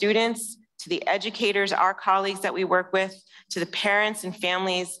to our students, to the educators, our colleagues that we work with, to the parents and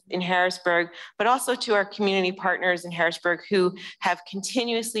families in Harrisburg, but also to our community partners in Harrisburg who have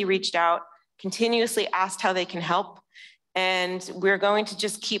continuously reached out, continuously asked how they can help. And we're going to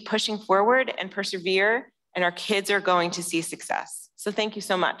just keep pushing forward and persevere, and our kids are going to see success. So thank you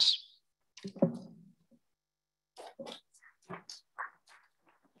so much.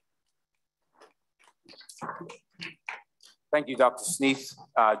 Thank you, Dr. Sneath.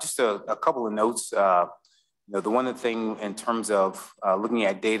 Just a couple of notes. The one thing in terms of looking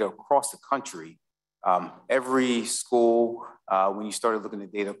at data across the country, every school, when you started looking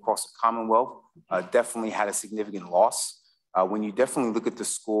at data across the Commonwealth, definitely had a significant loss. When you definitely look at the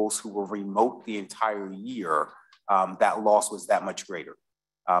schools who were remote the entire year, that loss was that much greater.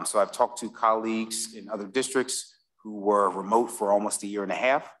 So I've talked to colleagues in other districts who were remote for almost 1.5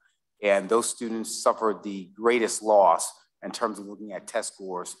 years, and those students suffered the greatest loss in terms of looking at test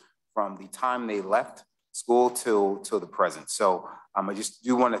scores from the time they left school till the present. So I just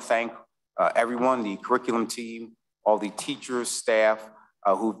do want to thank everyone, the curriculum team, all the teachers, staff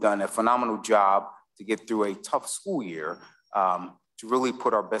who've done a phenomenal job to get through a tough school year, to really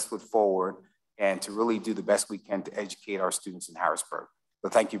put our best foot forward and to really do the best we can to educate our students in Harrisburg. So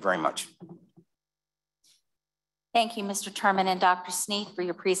thank you very much. Thank you, Mr. Turman and Dr. Sneath, for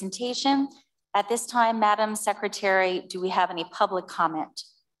your presentation. At this time, Madam Secretary, do we have any public comment?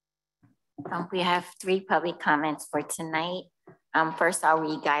 We have 3 public comments for tonight. First, I'll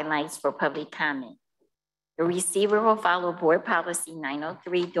read guidelines for public comment. The receiver will follow Board Policy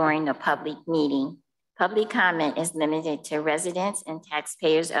 903 during the public meeting. Public comment is limited to residents and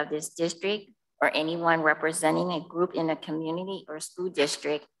taxpayers of this district or anyone representing a group in the community or school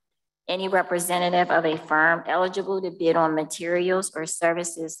district, any representative of a firm eligible to bid on materials or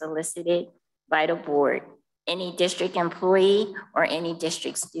services solicited by the board, any district employee or any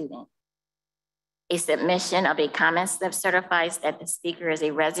district student. A submission of a comment slip certifies that the speaker is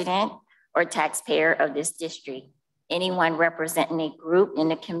a resident or taxpayer of this district, anyone representing a group in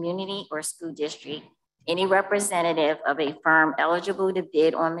the community or school district, any representative of a firm eligible to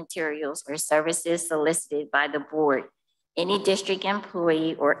bid on materials or services solicited by the board, any district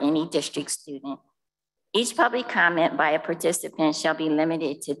employee or any district student. Each public comment by a participant shall be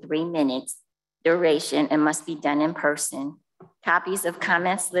limited to 3 minutes duration and must be done in person. Copies of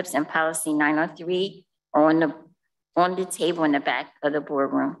comment slips and policy 903 are on the table in the back of the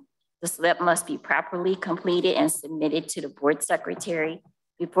boardroom. The slip must be properly completed and submitted to the board secretary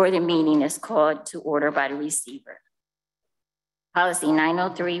before the meeting is called to order by the receiver. Policy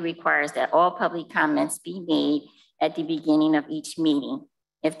 903 requires that all public comments be made at the beginning of each meeting.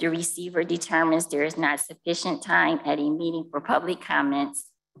 If the receiver determines there is not sufficient time at a meeting for public comments,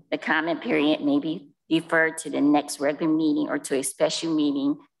 the comment period may be deferred to the next regular meeting or to a special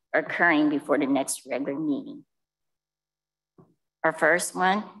meeting occurring before the next regular meeting. Our first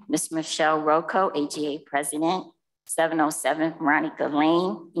one, Ms. Michelle Rocco, AGA President, 707 Veronica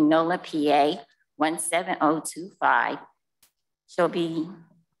Lane, Enola, PA, 17025. She'll be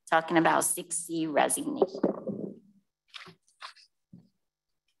talking about 6C resignation.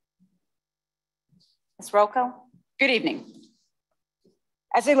 Ms. Rocco? Good evening.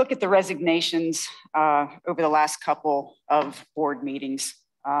 As I look at the resignations over the last couple of board meetings,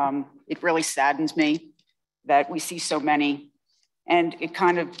 it really saddens me that we see so many, and it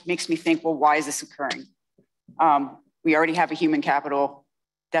kind of makes me think, well, why is this occurring? We already have a human capital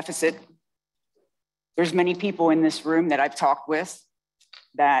deficit. There's many people in this room that I've talked with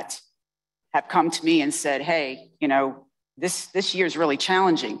that have come to me and said, hey, you know, this year is really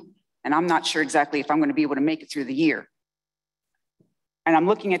challenging, and I'm not sure exactly if I'm going to be able to make it through the year. And I'm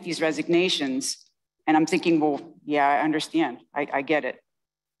looking at these resignations and I'm thinking, well, yeah, I understand. I get it.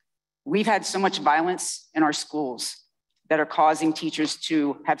 We've had so much violence in our schools that are causing teachers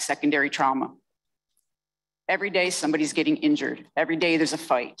to have secondary trauma. Every day somebody's getting injured. Every day there's a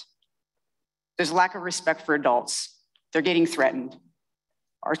fight. There's lack of respect for adults. They're getting threatened.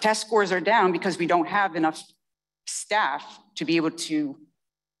 Our test scores are down because we don't have enough staff to be able to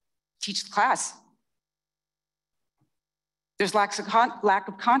teach the class. There's lack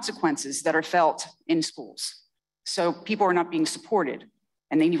of consequences that are felt in schools. So people are not being supported,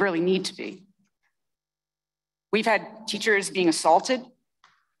 and they really need to be. We've had teachers being assaulted.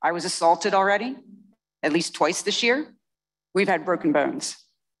 I was assaulted already, at least twice this year. We've had broken bones.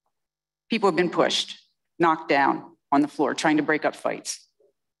 People have been pushed, knocked down on the floor, trying to break up fights.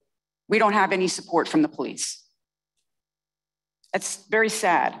 We don't have any support from the police. That's very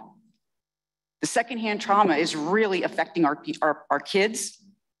sad. The secondhand trauma is really affecting our kids,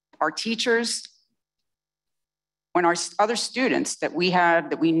 our teachers, when our other students that we have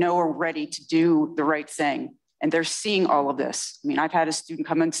that we know are ready to do the right thing, and they're seeing all of this. I mean, I've had a student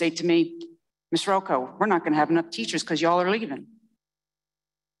come and say to me, Ms. Rocco, we're not going to have enough teachers because y'all are leaving.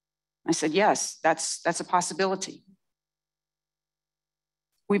 I said, yes, that's a possibility.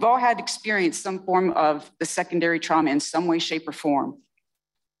 We've all had experienced some form of the secondary trauma in some way, shape, or form.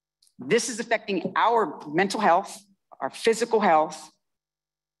 This is affecting our mental health, our physical health,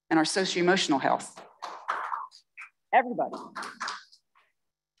 and our socio-emotional health. Everybody. Our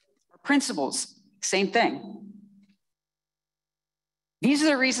principals, same thing. These are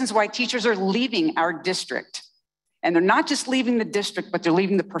the reasons why teachers are leaving our district. And they're not just leaving the district, but they're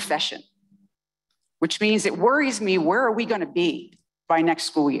leaving the profession, which means it worries me, where are we going to be by next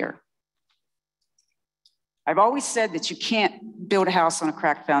school year? I've always said that you can't build a house on a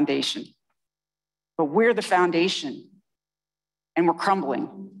cracked foundation, but we're the foundation and we're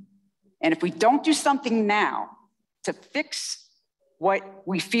crumbling. And if we don't do something now to fix what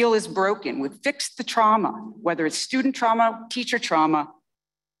we feel is broken, we fix the trauma, whether it's student trauma, teacher trauma,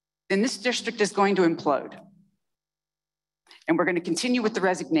 then this district is going to implode. And we're going to continue with the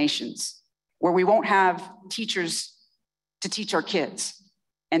resignations where we won't have teachers to teach our kids.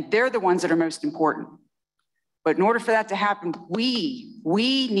 And they're the ones that are most important. But in order for that to happen, we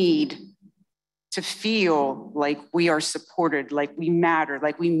need to feel like we are supported, like we matter,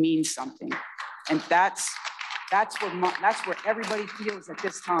 like we mean something. And that's where everybody feels at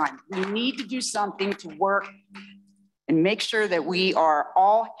this time. We need to do something to work and make sure that we are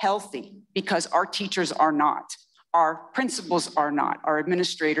all healthy, because our teachers are not, our principals are not, our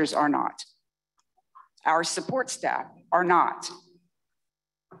administrators are not, our support staff are not.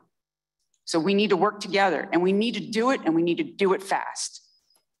 So we need to work together, and we need to do it, and we need to do it fast.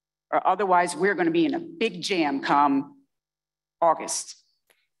 Or otherwise, we're going to be in a big jam come August.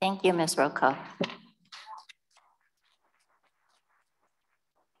 Thank you, Ms. Rocco.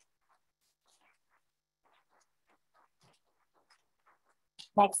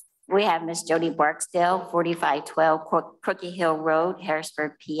 Next, we have Ms. Jody Barksdale, 4512 Crooked Hill Road,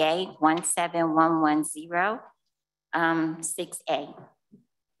 Harrisburg, PA, 17110, 6A.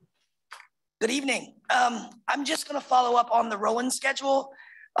 Good evening. I'm just going to follow up on the Rowan schedule.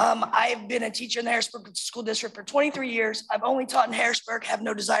 I've been a teacher in the Harrisburg School District for 23 years. I've only taught in Harrisburg, have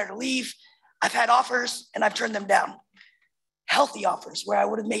no desire to leave. I've had offers and I've turned them down. Healthy offers where I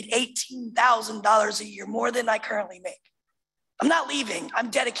would have made $18,000 a year, more than I currently make. I'm not leaving,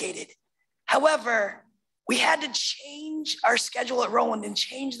 I'm dedicated. However, we had to change our schedule at Rowan and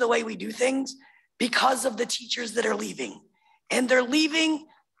change the way we do things because of the teachers that are leaving. And they're leaving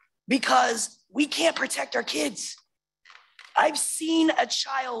because we can't protect our kids. I've seen a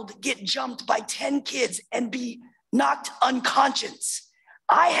child get jumped by 10 kids and be knocked unconscious.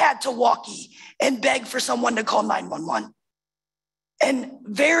 I had to walkie and beg for someone to call 911. And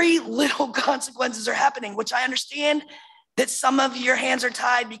very little consequences are happening, which I understand that some of your hands are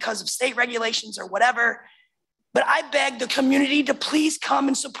tied because of state regulations or whatever. But I beg the community to please come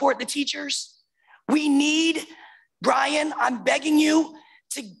and support the teachers. We need, Brian, I'm begging you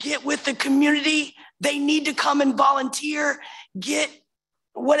to get with the community. They need to come and volunteer, get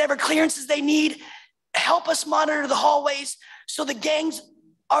whatever clearances they need. help us monitor the hallways so the gangs,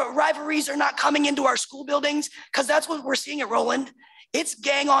 our rivalries are not coming into our school buildings, because that's what we're seeing at Roland. It's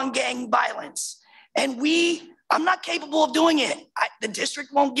gang on gang violence. And I'm not capable of doing it. The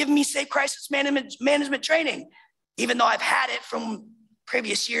district won't give me safe crisis management training, even though I've had it from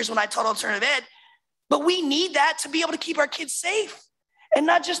previous years when I taught alternative ed. But we need that to be able to keep our kids safe. And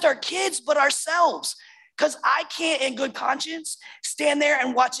not just our kids, but ourselves. Because I can't, in good conscience, stand there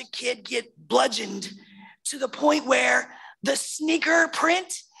and watch a kid get bludgeoned to the point where the sneaker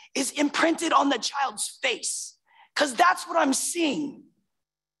print is imprinted on the child's face. Because that's what I'm seeing.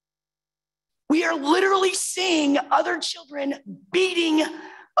 We are literally seeing other children beating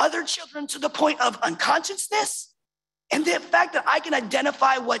other children to the point of unconsciousness, and the fact that I can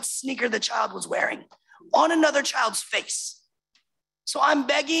identify what sneaker the child was wearing on another child's face. So I'm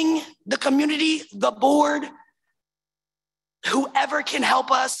begging the community, the board, whoever can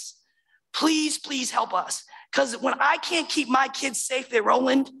help us, please, please help us. Because when I can't keep my kids safe at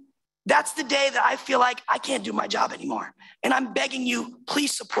Roland, that's the day that I feel like I can't do my job anymore. And I'm begging you,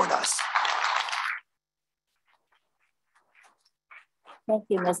 please support us. Thank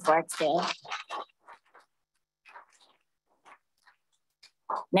you, Ms. Barksdale.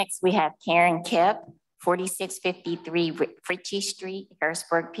 Next, we have Karen Kipp, 4653 Ritchie Street,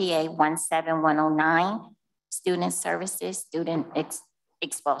 Harrisburg, PA 17109. Student Services, Student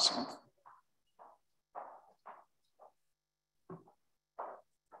Expulsion.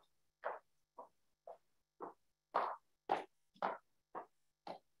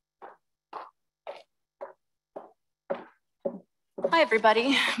 Hi,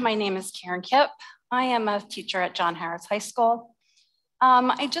 everybody. My name is Karen Kipp. I am a teacher at John Harris High School.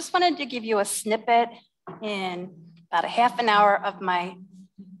 I just wanted to give you a snippet in about a half an hour of my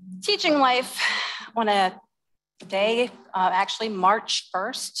teaching life on a day, actually March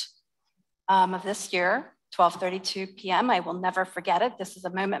 1st of this year, 12:32 p.m. I will never forget it. This is a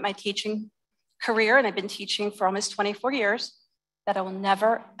moment in my teaching career, and I've been teaching for almost 24 years, that I will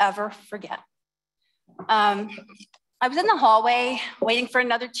never, ever forget. I was in the hallway waiting for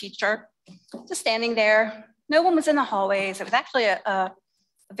another teacher, just standing there. No one was in the hallways. It was actually a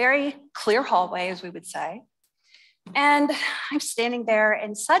very clear hallway, as we would say. And I'm standing there,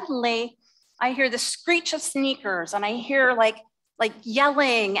 and suddenly I hear the screech of sneakers, and I hear like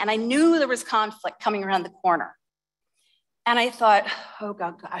yelling, and I knew there was conflict coming around the corner. And I thought, oh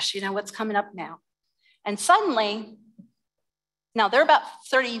gosh, you know what's coming up now? And suddenly, now they're about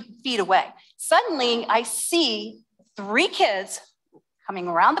 30 feet away. Suddenly I see 3 kids coming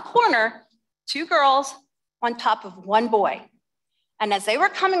around the corner, 2 girls on top of 1 boy. And as they were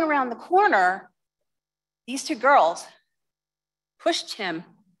coming around the corner, these 2 girls pushed him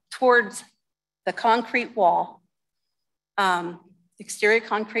towards the concrete wall, the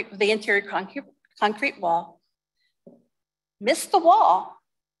interior concrete wall, missed the wall,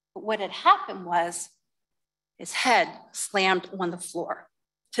 but what had happened was his head slammed on the floor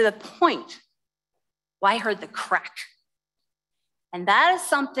to the point where I heard the crack. And that is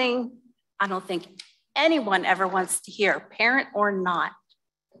something I don't think anyone ever wants to hear, parent or not.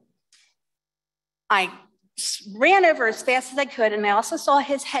 I ran over as fast as I could, and I also saw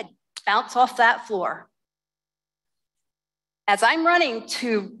his head bounce off that floor. As I'm running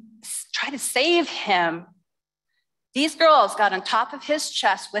to try to save him, these girls got on top of his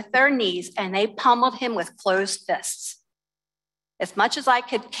chest with their knees, and they pummeled him with closed fists. As much as I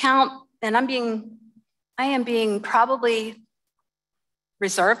could count, and I am being probably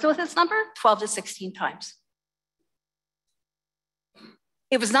reserved with this number, 12 to 16 times.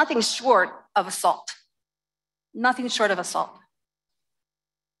 It was nothing short of assault. Nothing short of assault.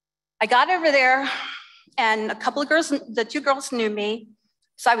 I got over there, and a couple of girls, the 2 girls knew me,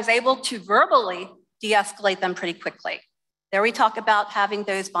 so I was able to verbally de-escalate them pretty quickly. There we talk about having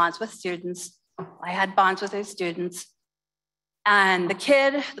those bonds with students. I had bonds with those students. And the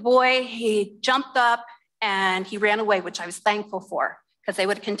kid, the boy, he jumped up and he ran away, which I was thankful for, because they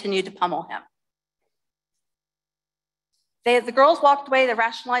would continue to pummel him. The girls walked away. They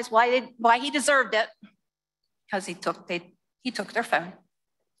rationalized why he deserved it, because he took their phone.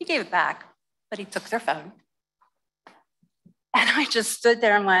 He gave it back, but he took their phone. And I just stood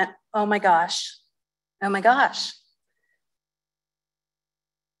there and went, oh my gosh, oh my gosh.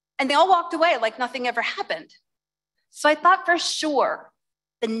 And they all walked away like nothing ever happened. So I thought for sure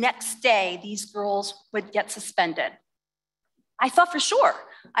the next day these girls would get suspended. I thought for sure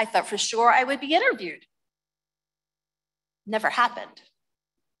I would be interviewed. Never happened.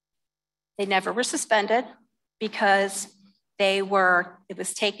 They never were suspended because it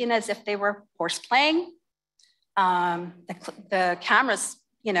was taken as if they were horse playing. The cameras,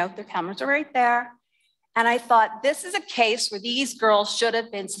 their cameras are right there. And I thought, this is a case where these girls should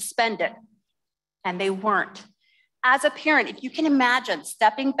have been suspended, and they weren't. As a parent, if you can imagine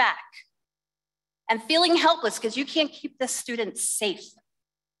stepping back and feeling helpless because you can't keep the students safe.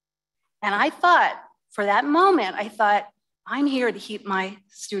 And I thought, for that moment, I thought, I'm here to keep my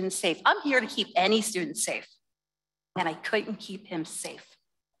students safe. I'm here to keep any student safe. And I couldn't keep him safe.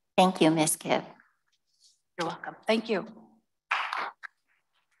 Thank you, Ms. Gibb. You're welcome. Thank you.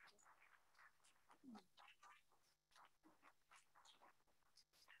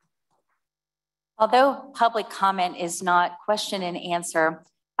 Although public comment is not question and answer,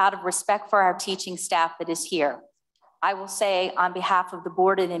 out of respect for our teaching staff that is here, I will say on behalf of the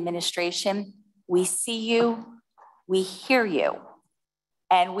board and administration, we see you, we hear you,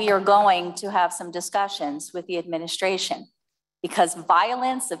 and we are going to have some discussions with the administration because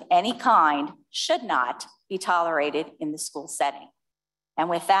violence of any kind should not be tolerated in the school setting. And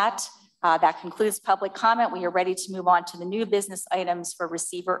with that, that concludes public comment. We are ready to move on to the new business items for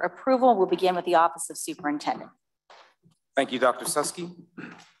receiver approval. We'll begin with the Office of Superintendent. Thank you, Dr. Susky.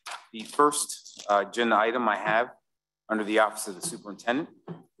 The first agenda item I have under the Office of the Superintendent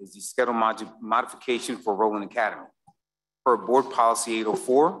is the schedule modification for Rowland Academy. Per Board Policy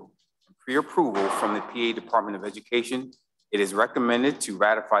 804, pre-approval from the PA Department of Education, it is recommended to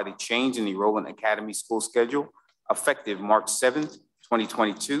ratify the change in the Rowland Academy school schedule effective March 7th,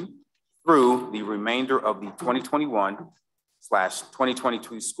 2022 through the remainder of the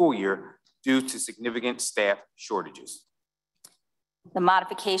 2021/2022 school year due to significant staff shortages. The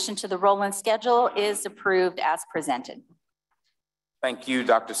modification to the Rowland schedule is approved as presented. Thank you,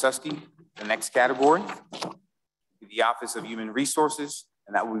 Dr. Susky. The next category, the Office of Human Resources,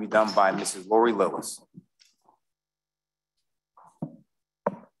 and that will be done by Mrs. Lori Lillis.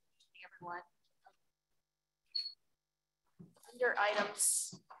 Everyone. Under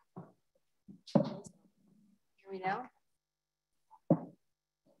items, here we go.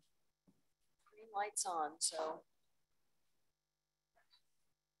 Green light's on, so.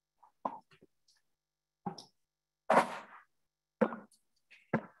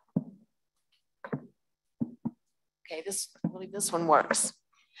 Okay, I believe this one works.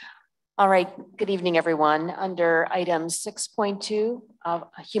 All right, good evening, everyone. Under item 6.2 of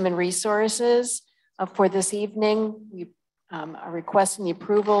Human Resources for this evening, we are requesting the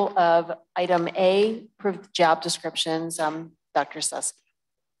approval of item A, approved job descriptions. Dr. Susky.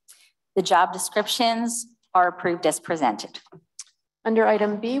 The job descriptions are approved as presented. Under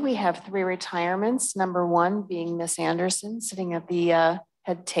item B, we have 3 retirements. Number 1 being Miss Anderson, sitting at the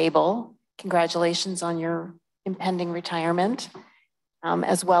head table. Congratulations on your impending retirement,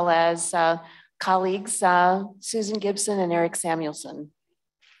 as well as colleagues Susan Gibson and Eric Samuelson.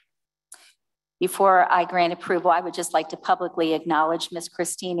 Before I grant approval, I would just like to publicly acknowledge Ms.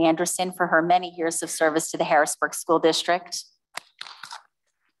 Christine Anderson for her many years of service to the Harrisburg School District.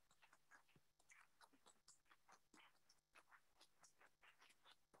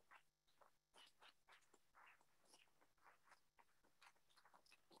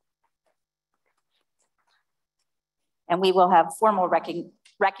 And we will have formal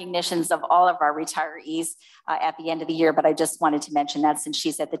recognitions of all of our retirees at the end of the year, but I just wanted to mention that since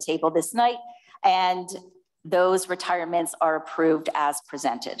she's at the table this night, and those retirements are approved as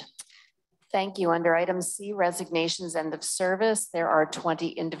presented. Thank you. Under item C, resignations, end of service, there are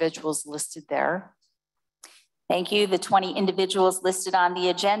 20 individuals listed there. Thank you. The 20 individuals listed on the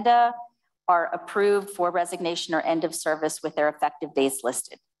agenda are approved for resignation or end of service with their effective dates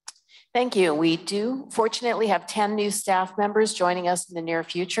listed. Thank you. We do fortunately have 10 new staff members joining us in the near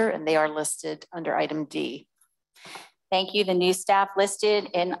future, and they are listed under item D. Thank you. The new staff listed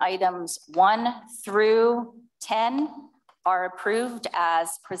in items 1 through 10 are approved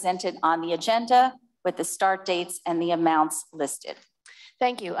as presented on the agenda with the start dates and the amounts listed.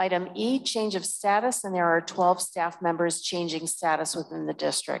 Thank you. Item E, change of status, and there are 12 staff members changing status within the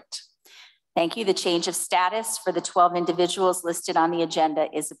district. Thank you. The change of status for the 12 individuals listed on the agenda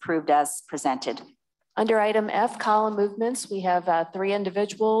is approved as presented. Under item F, column movements, we have 3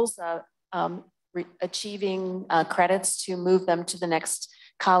 individuals achieving credits to move them to the next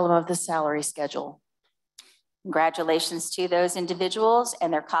column of the salary schedule. Congratulations to those individuals,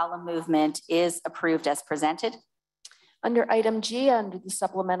 and their column movement is approved as presented. Under item G, under the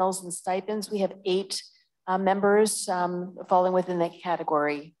supplementals and stipends, we have 8 members falling within that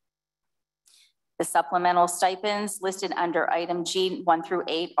category. The supplemental stipends listed under item G 1 through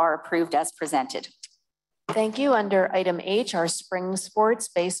 8 are approved as presented. Thank you. Under item H, our spring sports,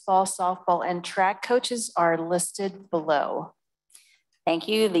 baseball, softball, and track coaches are listed below. Thank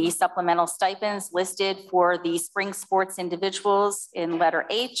you. The supplemental stipends listed for the spring sports individuals in letter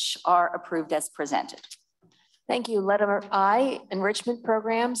H are approved as presented. Thank you. Letter I, enrichment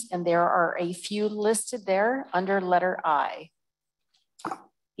programs, and there are a few listed there under letter I.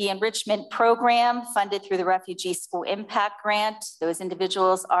 The enrichment program funded through the Refugee School Impact Grant. Those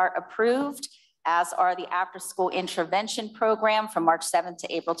individuals are approved, as are the after-school intervention program from March 7th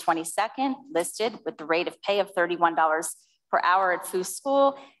to April 22nd, listed with the rate of pay of $31 per hour at Foos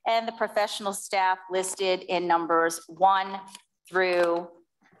School, and the professional staff listed in numbers 1 through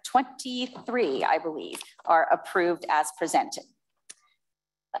 23, I believe, are approved as presented.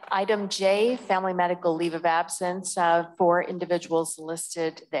 Item J, family medical leave of absence for individuals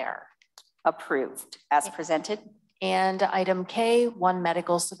listed there. Approved as presented. And item K, 1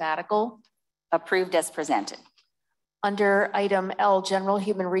 medical sabbatical. Approved as presented. Under item L, general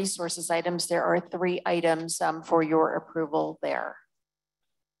human resources items, there are 3 items for your approval there.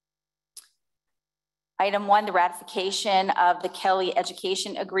 Item 1, the ratification of the Kelly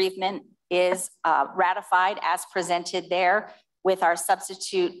Education Agreement is ratified as presented there with our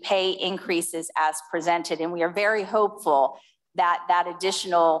substitute pay increases as presented. And we are very hopeful that that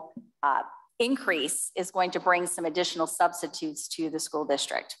additional increase is going to bring some additional substitutes to the school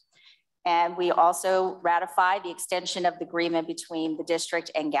district. And we also ratify the extension of the agreement between the district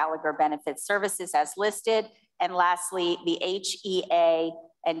and Gallagher Benefit Services as listed. And lastly, the HEA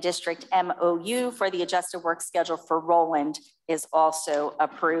and district MOU for the adjusted work schedule for Roland is also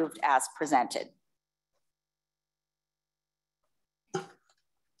approved as presented.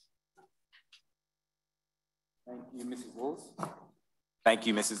 Thank you, Mrs. Willis. Thank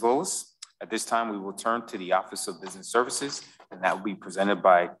you, Mrs. Willis. At this time, we will turn to the Office of Business Services, and that will be presented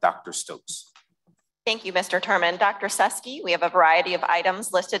by Dr. Stokes. Thank you, Mr. Turman. Dr. Seski, we have a variety of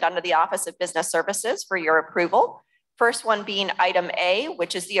items listed under the Office of Business Services for your approval. First one being item A,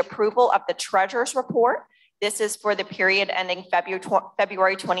 which is the approval of the treasurer's report. This is for the period ending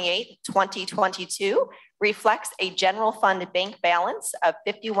February 28, 2022, reflects a general fund bank balance of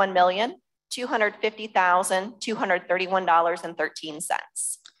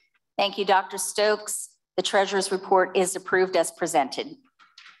 $51,250,231.13. Thank you, Dr. Stokes. The treasurer's report is approved as presented.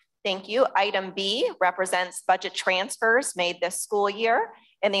 Thank you. Item B represents budget transfers made this school year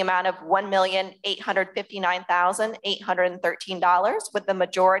in the amount of $1,859,813, with the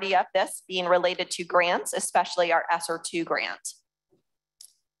majority of this being related to grants, especially our ESSER II grant.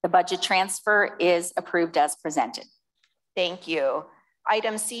 The budget transfer is approved as presented. Thank you.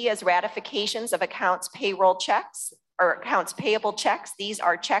 Item C is ratifications of accounts payroll checks or accounts payable checks. These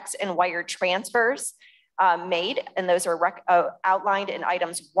are checks and wire transfers made, and those are outlined in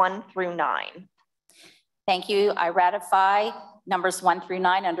items 1 through 9. Thank you. I ratify numbers 1 through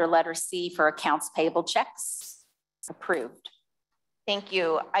 9 under letter C for accounts payable checks. Approved. Thank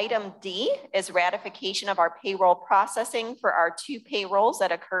you. Item D is ratification of our payroll processing for our 2 payrolls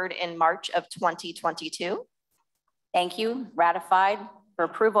that occurred in March of 2022. Thank you. Ratified for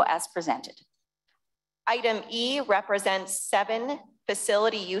approval as presented. Item E represents 7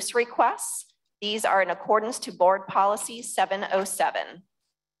 facility use requests. These are in accordance to board policy 707.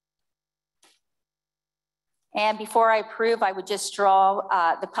 And before I approve, I would just draw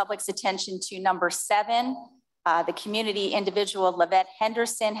the public's attention to number 7. The community individual Lavette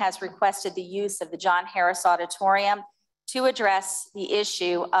Henderson has requested the use of the John Harris Auditorium to address the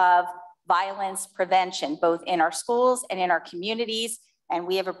issue of violence prevention, both in our schools and in our communities. And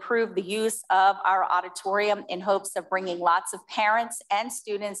we have approved the use of our auditorium in hopes of bringing lots of parents and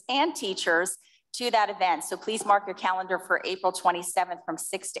students and teachers to that event. So please mark your calendar for April 27th from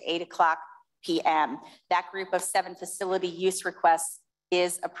 6 to 8 o'clock p.m. That group of 7 facility use requests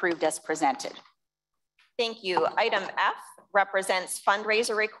is approved as presented. Thank you. Item F represents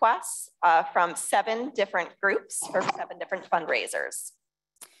fundraiser requests from 7 different groups for 7 different fundraisers.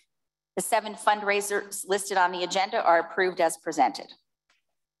 The 7 fundraisers listed on the agenda are approved as presented.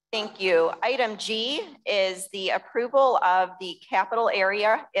 Thank you. Item G is the approval of the capital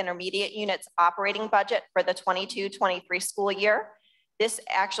area intermediate units operating budget for the 22-23 school year. This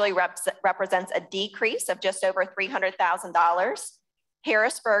actually represents a decrease of just over $300,000.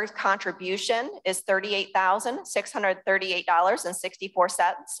 Harrisburg's contribution is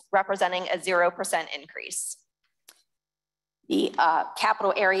 $38,638.64, representing a 0% increase. The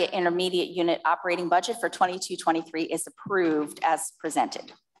capital area intermediate unit operating budget for 22-23 is approved as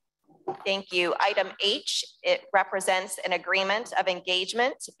presented. Thank you. Item H, it represents an agreement of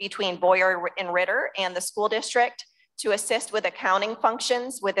engagement between Boyer and Ritter and the school district to assist with accounting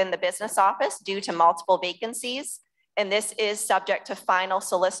functions within the business office due to multiple vacancies. And this is subject to final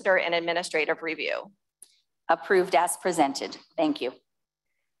solicitor and administrative review. Approved as presented. Thank you.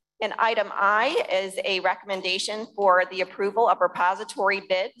 And item I is a recommendation for the approval of repository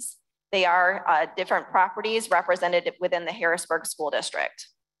bids They are different properties represented within the Harrisburg School District.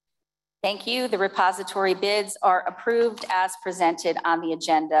 Thank you. The repository bids are approved as presented on the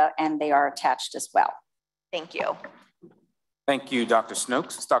agenda, and they are attached as well. Thank you. Thank you, Dr.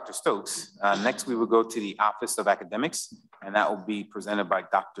 Stokes. Next, we will go to the Office of Academics, and that will be presented by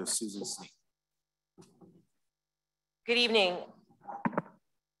Dr. Susan Sneed. Good evening.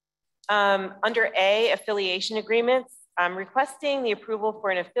 Under A, affiliation agreements, I'm requesting the approval for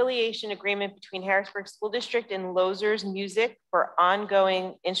an affiliation agreement between Harrisburg School District and Lozer's Music for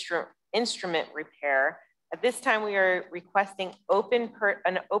ongoing instrument repair. At this time, we are requesting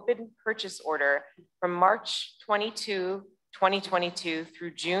an open purchase order from March 22, 2022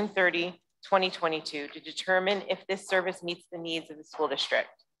 through June 30, 2022 to determine if this service meets the needs of the school district.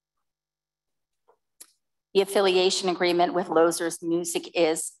 The affiliation agreement with Lozer's Music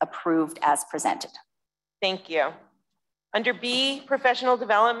is approved as presented. Thank you. Under B, professional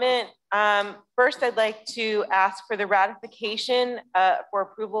development, first I'd like to ask for the ratification for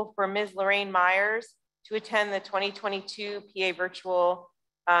approval for Ms. Lorraine Myers to attend the 2022 PA Virtual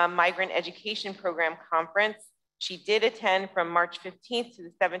Migrant Education Program Conference. She did attend from March 15th to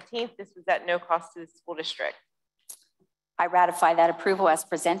the 17th. This was at no cost to the school district. I ratify that approval as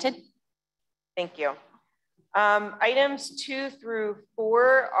presented. Thank you. Items 2 through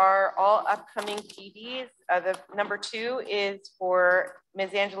 4 are all upcoming PDs. The number 2 is for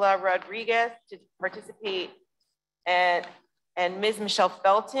Ms. Angela Rodriguez to participate and Ms. Michelle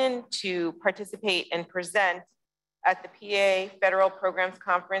Felton to participate and present at the PA Federal Programs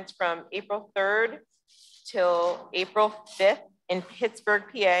Conference from April 3rd till April 5th in Pittsburgh,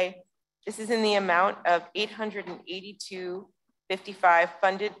 PA. This is in the amount of $882.55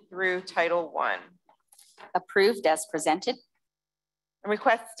 funded through Title I. Approved as presented. I'm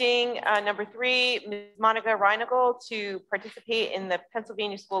requesting number 3, Ms. Monica Reinagle to participate in the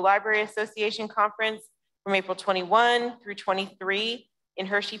Pennsylvania School Library Association Conference from April 21 through 23 in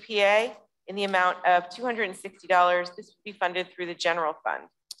Hershey, PA, in the amount of $260. This will be funded through the general fund.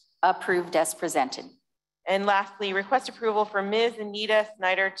 Approved as presented. And lastly, request approval for Ms. Anita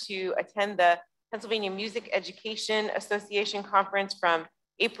Snyder to attend the Pennsylvania Music Education Association Conference from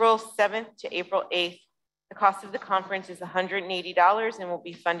April 7th to April 8th. The cost of the conference is $180 and will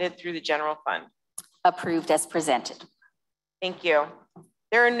be funded through the general fund. Approved as presented. Thank you.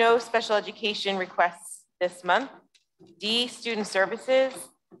 There are no special education requests this month. D, student services.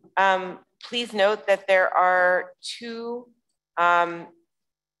 Please note that there are 2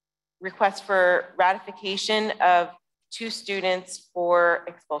 requests for ratification of 2 students for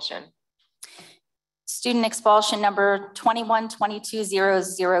expulsion. Student expulsion number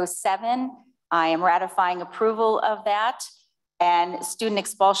 2122007. I am ratifying approval of that. And student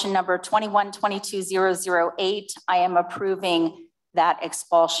expulsion number 2122008. I am approving that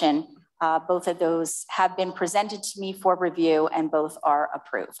expulsion. Both of those have been presented to me for review and both are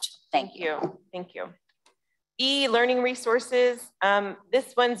approved. Thank you. Thank you. E, learning resources.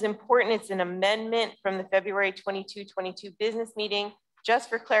 This one's important. It's an amendment from the February 22 business meeting. Just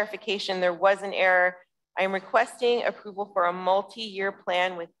for clarification, there was an error. I am requesting approval for a multi-year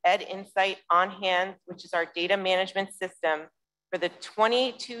plan with Ed Insight on hand, which is our data management system for the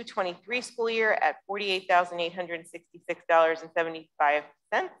 22-23 school year at $48,866.75.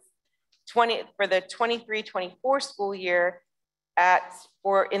 For the 23-24 school year at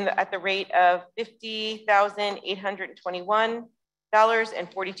the rate of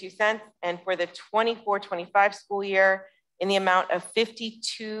 $50,821.42, and for the 24-25 school year in the amount of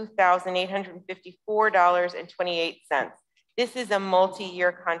 $52,854.28. This is a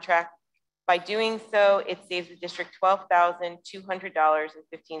multi-year contract. By doing so, it saves the district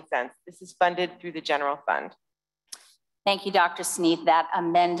 $12,200.15. This is funded through the general fund. Thank you, Dr. Sneed. That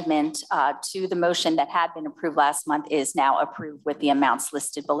amendment to the motion that had been approved last month is now approved with the amounts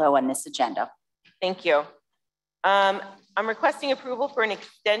listed below on this agenda. Thank you. I'm requesting approval for an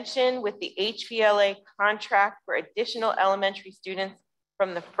extension with the HVLA contract for additional elementary students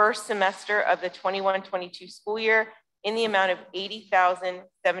from the first semester of the 21-22 school year in the amount of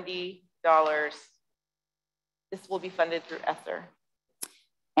 $80,070. This will be funded through ESSER.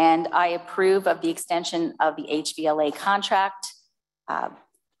 And I approve of the extension of the HVLA contract.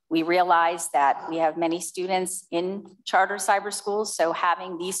 We realize that we have many students in charter cyber schools, so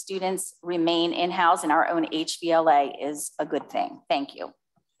having these students remain in-house in our own HVLA is a good thing. Thank you.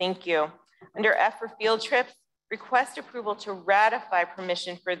 Thank you. Under F for field trips, request approval to ratify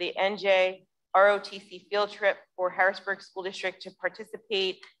permission for the NJ ROTC field trip for Harrisburg School District to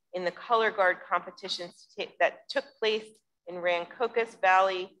participate in the color guard competitions that took place in Rancocas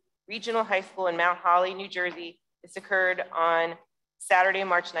Valley Regional High School in Mount Holly, New Jersey. This occurred on Saturday,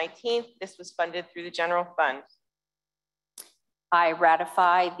 March 19th. This was funded through the general fund. I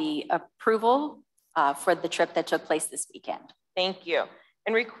ratify the approval for the trip that took place this weekend. Thank you.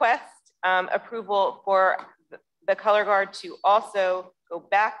 And request approval for the color guard to also go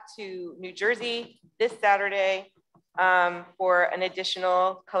back to New Jersey this Saturday for an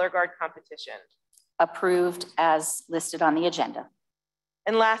additional color guard competition. Approved as listed on the agenda.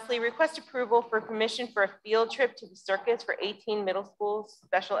 And lastly, request approval for permission for a field trip to the circus for 18 middle school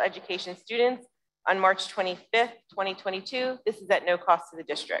special education students on March 25th, 2022. This is at no cost to the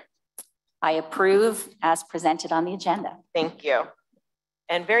district. I approve as presented on the agenda. Thank you.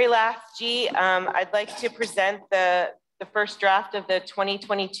 And very last, G, I'd like to present the first draft of the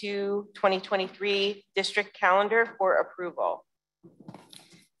 2022-2023 district calendar for approval.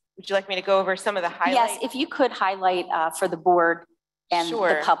 Would you like me to go over some of the highlights? Yes, if you could highlight for the board and Sure.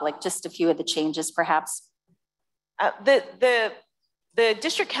 the public, just a few of the changes perhaps. The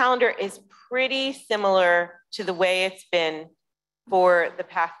district calendar is pretty similar to the way it's been for the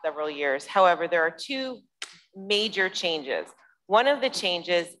past several years. However, there are two major changes. One of the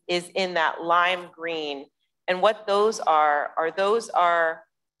changes is in that lime green. And what those are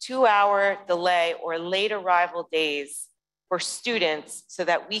 2-hour delay or late arrival days for students so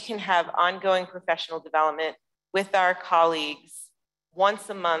that we can have ongoing professional development with our colleagues once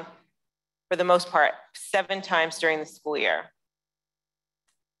a month, for the most part, 7 times during the school year.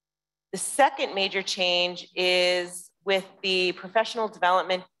 The second major change is with the professional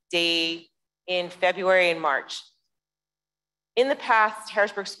development day in February and March. In the past,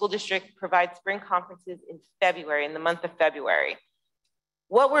 Harrisburg School District provides spring conferences in February, in the month of February.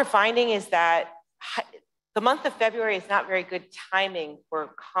 What we're finding is that the month of February is not very good timing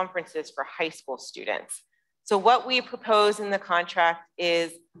for conferences for high school students. So what we propose in the contract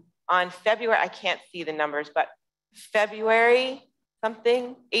is on February, I can't see the numbers, but February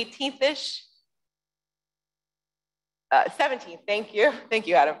something, 18th-ish? 17th, thank you. Thank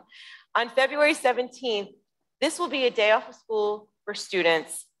you, Adam. On February 17th, this will be a day off of school for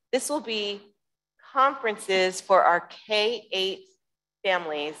students. This will be conferences for our K-8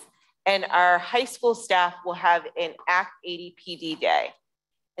 families, and our high school staff will have an Act 80 PD day.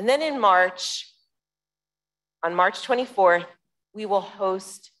 And then in March, on March 24th, we will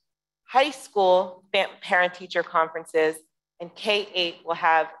host high school parent-teacher conferences, and K-8 will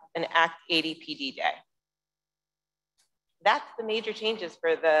have an Act 80 PD day. That's the major changes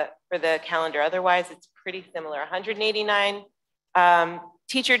for the calendar. Otherwise, it's pretty similar. 189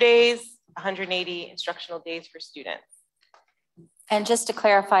 teacher days, 180 instructional days for students. And just to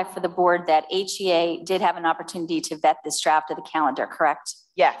clarify for the board that HEA did have an opportunity to vet this draft of the calendar, correct?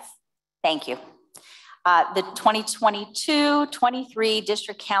 Yes. Thank you. The 2022-23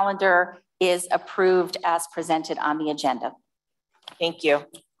 district calendar is approved as presented on the agenda. Thank you.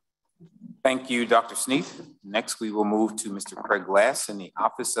 Thank you, Dr. Sneath. Next, we will move to Mr. Craig Glass in the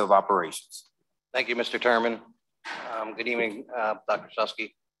Office of Operations. Thank you, Mr. Terman. Good evening, Dr.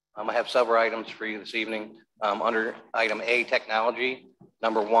 Susky. I have several items for you this evening. Under item A, technology.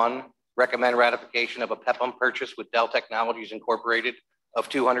 Number 1, recommend ratification of a PEPM purchase with Dell Technologies Incorporated of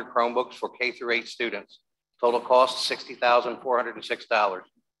 200 Chromebooks for K-8 students. Total cost $60,406.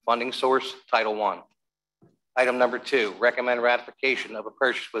 Funding source, Title I. Item number 2, recommend ratification of a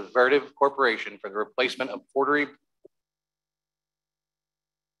purchase with Vertiv Corporation for the replacement of Portery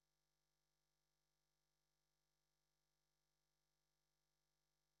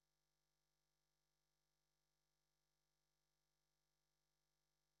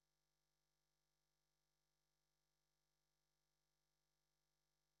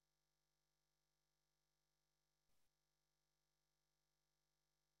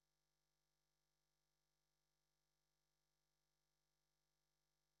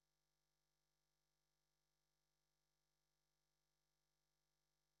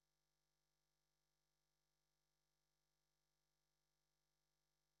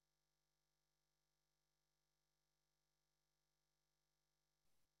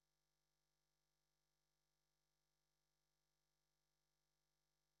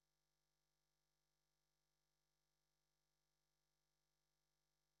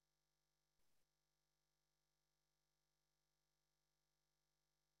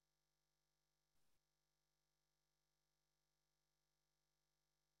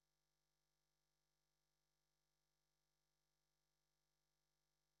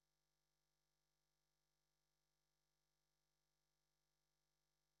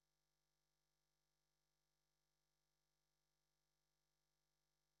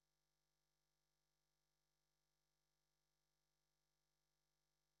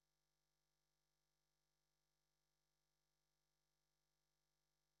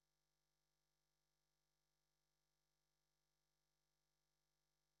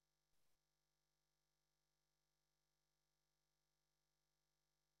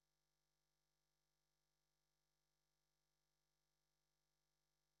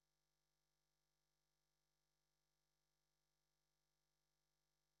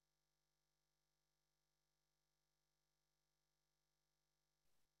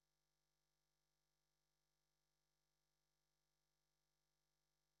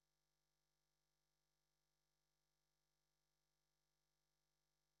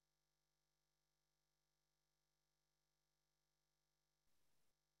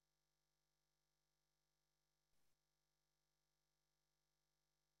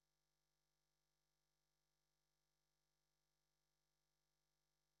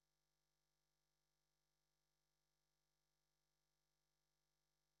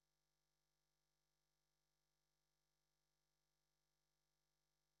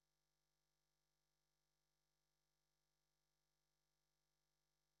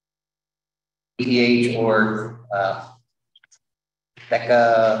DEH or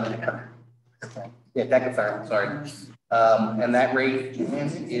decatherm, sorry. And that rate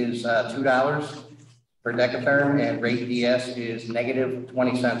is $2 per decatherm, and rate DS is negative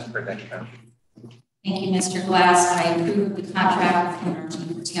 20 cents per decatherm. Thank you, Mr. Glass. I approve the contract with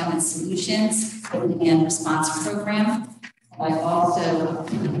Energy Curtailment Solutions for the demand response program. I also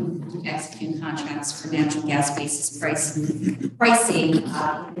approve to execute contracts for natural gas basis pricing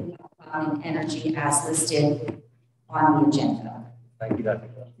in energy as listed on the agenda. Thank you, Dr.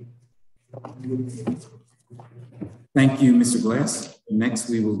 Thank you, Mr. Glass. Next,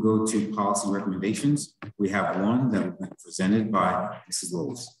 we will go to policy recommendations. We have one that will be presented by Mrs.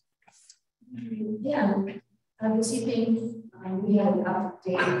 Lewis. Yeah, this evening we have an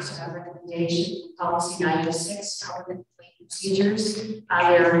update recommendation policy 906 relevant procedures.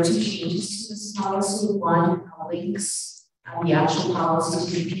 There are two changes to this policy. One links the actual policy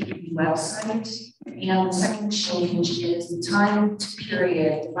to the PPP website, and the second change is the time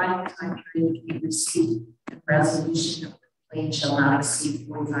period, the final time period to be received the resolution of the complaint shall not exceed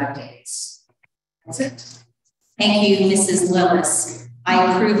 45 days. That's it. Thank you, Mrs. Lillis.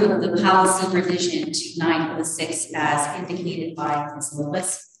 I approve of the policy revision to 906 as indicated by Ms.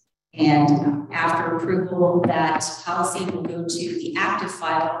 Lillis. And after approval, that policy will go to the active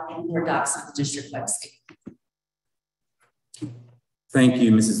file in Word docs on the district website. Thank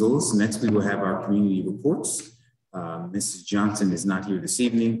you, Mrs. Lewis. Next, we will have our community reports. Mrs. Johnson is not here this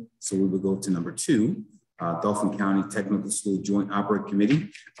evening, so we will go to number 2, Dauphin County Technical School Joint Operating Committee.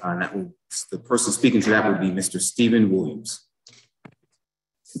 The person speaking to that will be Mr. Stephen Williams.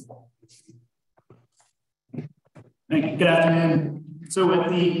 Thank you. Good afternoon. So at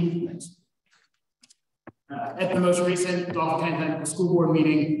the most recent Dauphin County Technical School Board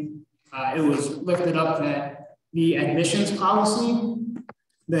meeting, it was lifted up that the admissions policy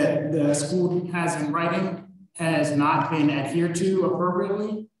that the school has in writing has not been adhered to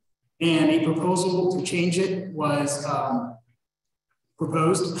appropriately, and a proposal to change it was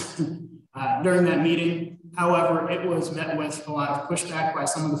proposed during that meeting. However, it was met with a lot of pushback by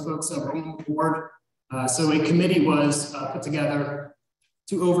some of the folks that were on the board. So a committee was put together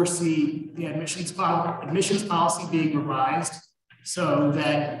to oversee the admissions policy being revised so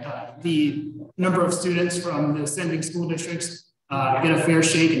that the number of students from the sending school districts get a fair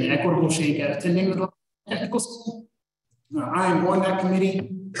shake and an equitable shake at attending the technical school. I am on that committee.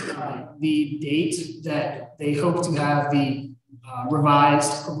 The date that they hope to have the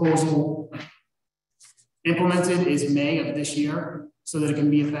revised proposal implemented is May of this year, so that it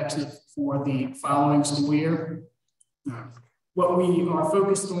can be effective for the following school year. What we are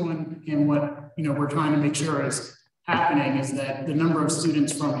focused on and what we're trying to make sure is happening is that the number of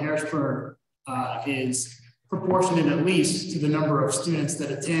students from Harrisburg is proportionate at least to the number of students that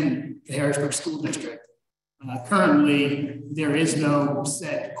attend the Harrisburg School District. Currently, there is no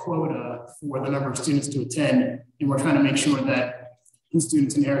set quota for the number of students to attend, and we're trying to make sure that the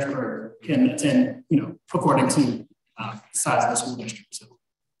students in Harrisburg can attend, according to the size of the school district. So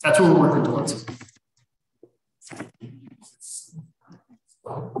that's what we're working towards.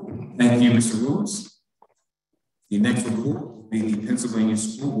 Thank you, Mr. Lewis. The next report will be the Pennsylvania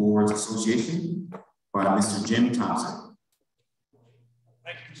School Boards Association by Mr. Jim Thompson.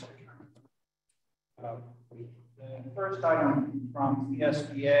 Thank you, Mr. Chairman. The first item from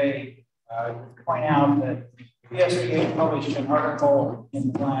PSBA point out that PSBA published an article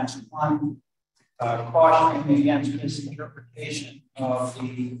in the last month cautioning against misinterpretation of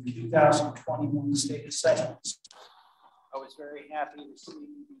the 2021 state assessments. I was very happy to see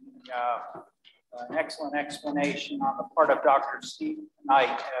an excellent explanation on the part of Dr. Steve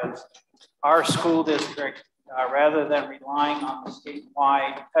tonight, as our school district, rather than relying on the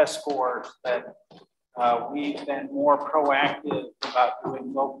statewide test scores, that we've been more proactive about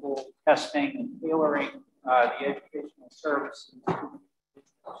doing local testing and tailoring the educational services to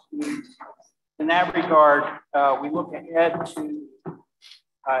students. In that regard, we look ahead to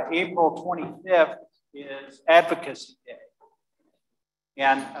April 25th is Advocacy Day.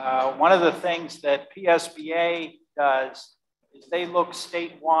 And one of the things that PSBA does is they look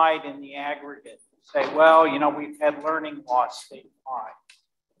statewide in the aggregate and say, well, we've had learning loss statewide.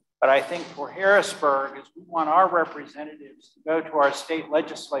 But I think for Harrisburg, is we want our representatives to go to our state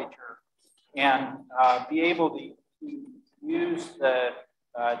legislature and be able to use the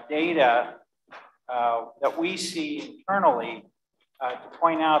data that we see internally to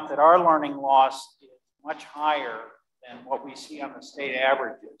point out that our learning loss is much higher than what we see on the state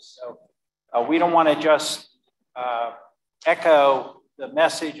averages. So we don't want to just echo the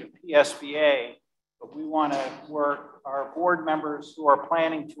message of PSBA, but we want to work our board members who are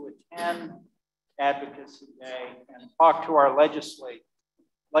planning to attend Advocacy Day and talk to our legislators.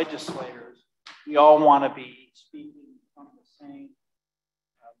 We all want to be speaking from the same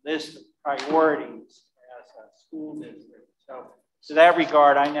list of priorities as a school district. So to that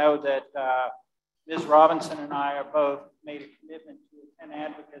regard, I know that Ms. Robinson and I are both made a commitment to attend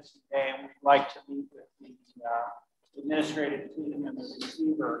Advocacy Day, and we'd like to meet with the administrative team and the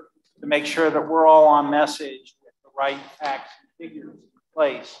receiver to make sure that we're all on message with the right facts and figures in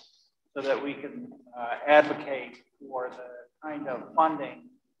place so that we can advocate for the kind of funding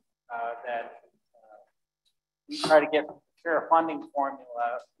that we try to get fair funding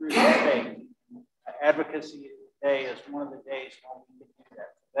formula through the state. Advocacy Day is one of the days when we can do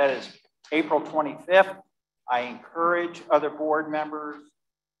that. That is April 25th. I encourage other board members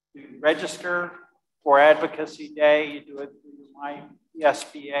to register for Advocacy Day. You do it through my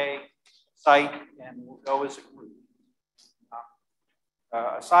PSBA site and we'll go as a group.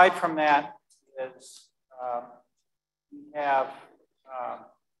 Aside from that is we have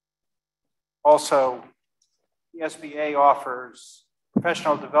also PSBA offers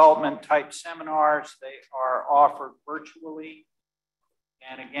professional development type seminars. They are offered virtually.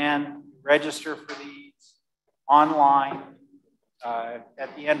 And again, register for these online.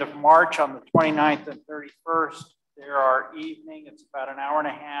 At the end of March on the 29th and 31st, there are evening, it's about an hour and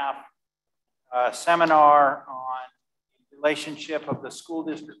a half, seminar on the relationship of the school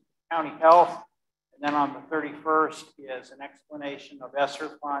district and county health. And then on the 31st is an explanation of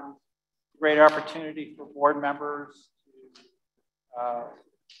ESSER funds. Great opportunity for board members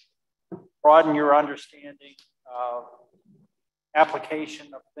to broaden your understanding of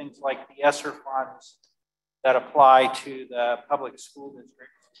application of things like the ESSER funds that apply to the public school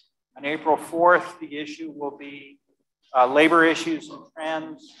district. On April 4th, the issue will be labor issues and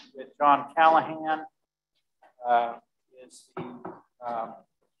trends with John Callahan, is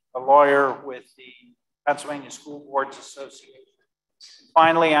a lawyer with the Pennsylvania School Boards Association.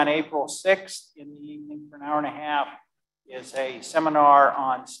 Finally, on April 6th in the evening for an hour and a half is a seminar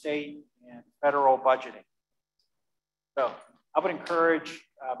on state and federal budgeting. So I would encourage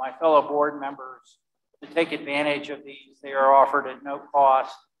my fellow board members to take advantage of these. They are offered at no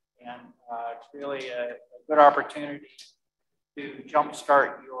cost, and it's really a good opportunity to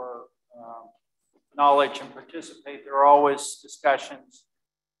jumpstart your knowledge and participate. There are always discussions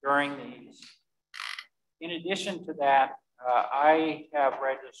during these. In addition to that, I have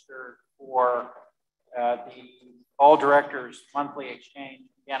registered for the All Directors Monthly Exchange.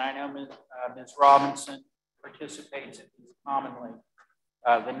 Again, I know Ms. Robinson participates in these commonly.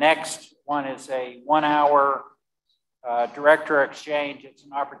 The next one is a 1 hour director exchange. It's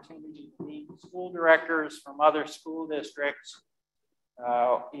an opportunity to meet school directors from other school districts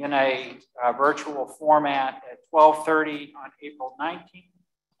in a virtual format at 12:30 on April 19th,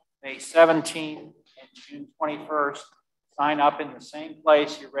 May 17th, and June 21st. Sign up in the same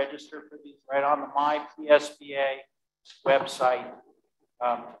place. You register for these right on the My PSBA website.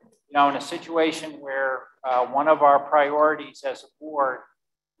 You know, in a situation where one of our priorities as a board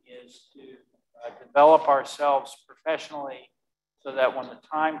is to develop ourselves professionally so that when the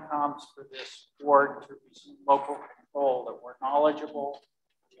time comes for this board to resume local control, that we're knowledgeable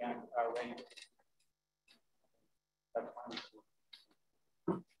and ready.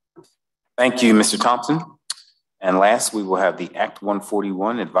 Thank you, Mr. Thompson. And last, we will have the Act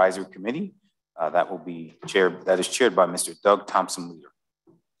 141 Advisory Committee. That is chaired by Mr. Doug Thompson Leader.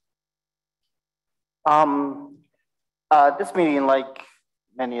 This meeting, like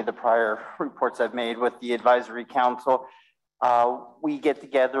many of the prior reports I've made with the Advisory Council, we get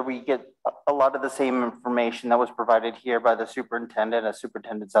together, we get a lot of the same information that was provided here by the superintendent, a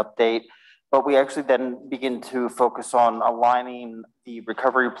superintendent's update, but we actually then begin to focus on aligning the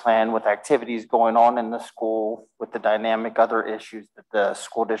recovery plan with activities going on in the school, with the dynamic other issues that the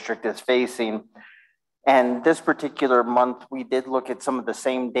school district is facing. And this particular month, we did look at some of the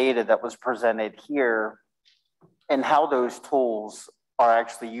same data that was presented here and how those tools are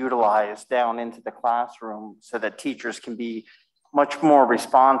actually utilized down into the classroom so that teachers can be much more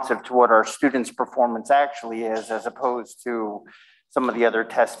responsive to what our students' performance actually is, as opposed to some of the other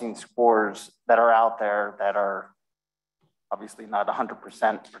testing scores that are out there that are obviously not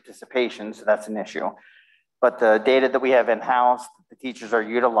 100% participation, so that's an issue. But the data that we have in-house, the teachers are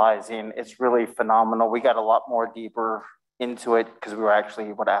utilizing, it's really phenomenal. We got a lot more deeper into it because we were actually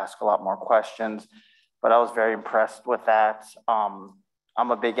able to ask a lot more questions, but I was very impressed with that. I'm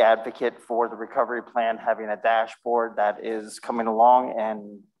a big advocate for the recovery plan, having a dashboard that is coming along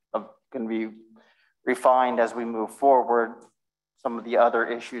and going to be refined as we move forward. Some of the other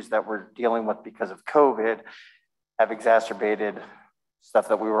issues that we're dealing with because of COVID have exacerbated stuff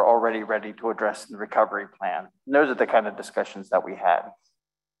that we were already ready to address in the recovery plan. And those are the kind of discussions that we had.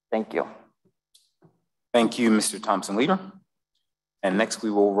 Thank you. Thank you, Mr. Thompson Leader. And next we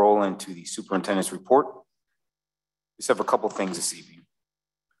will roll into the superintendent's report. We just have a couple things this evening.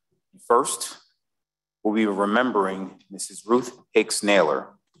 First, we'll be remembering Mrs. Ruth Hicks Naylor.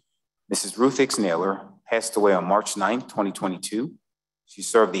 Mrs. Ruth Hicks Naylor passed away on March 9th, 2022. She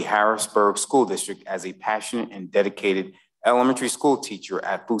served the Harrisburg School District as a passionate and dedicated elementary school teacher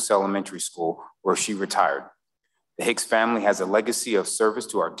at Foose Elementary School, where she retired. The Hicks family has a legacy of service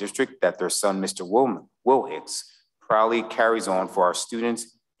to our district that their son, Mr. Will Hicks, proudly carries on for our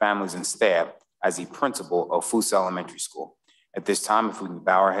students, families, and staff as the principal of Foose Elementary School. At this time, if we can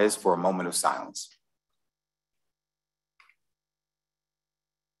bow our heads for a moment of silence.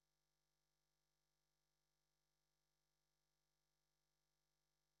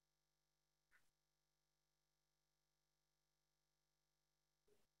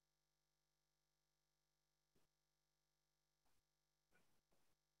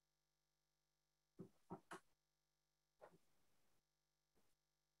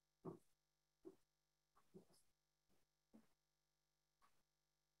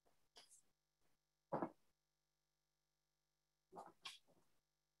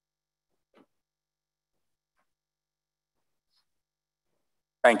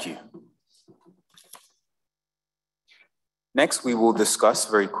 Thank you. Next, we will discuss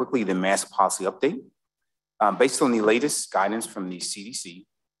very quickly the mask policy update. Based on the latest guidance from the CDC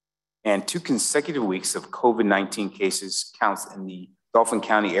and 2 consecutive weeks of COVID-19 cases counts in the Dauphin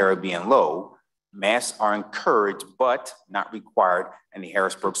County area being low, masks are encouraged but not required in the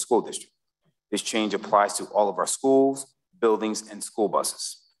Harrisburg School District. This change applies to all of our schools, buildings, and school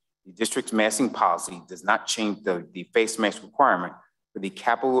buses. The district's masking policy does not change the face mask requirement for the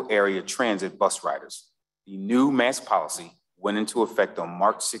capital area transit bus riders. The new mask policy went into effect on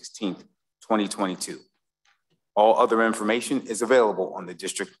March 16th, 2022. All other information is available on the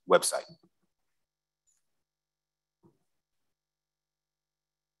district website.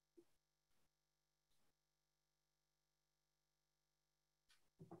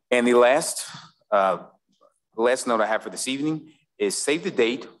 And the last note I have for this evening is save the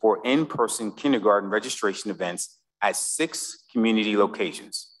date for in-person kindergarten registration events at 6 community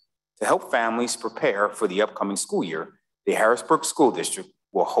locations. To help families prepare for the upcoming school year, the Harrisburg School District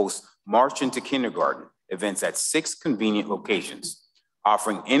will host March into Kindergarten events at 6 convenient locations,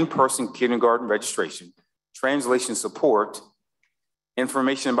 offering in-person kindergarten registration, translation support,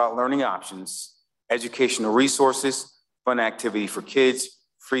 information about learning options, educational resources, fun activity for kids,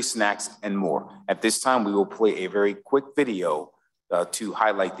 free snacks, and more. At this time, we will play a very quick video to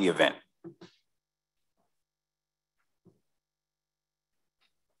highlight the event.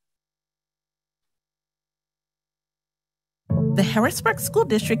 The Harrisburg School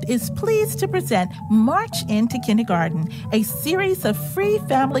District is pleased to present March into Kindergarten, a series of free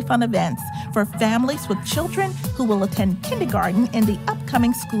family fun events for families with children who will attend kindergarten in the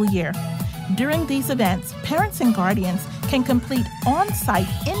upcoming school year. During these events, parents and guardians can complete on-site,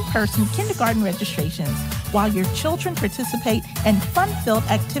 in-person kindergarten registrations while your children participate in fun-filled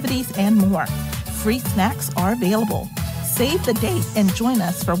activities and more. Free snacks are available. Save the date and join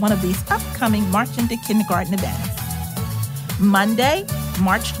us for one of these upcoming March into Kindergarten events. Monday,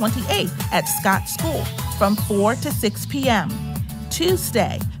 March 28th at Scott School from 4 to 6 p.m.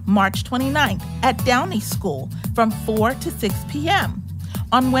 Tuesday, March 29th at Downey School from 4 to 6 p.m.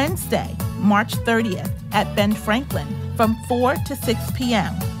 On Wednesday, March 30th at Ben Franklin from 4 to 6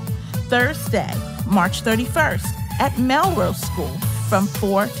 p.m. Thursday, March 31st at Melrose School from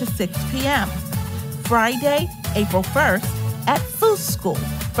 4 to 6 p.m. Friday, April 1st at Foose School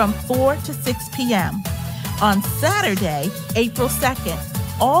from 4 to 6 p.m. On Saturday, April 2nd,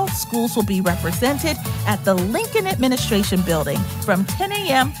 all schools will be represented at the Lincoln Administration Building from 10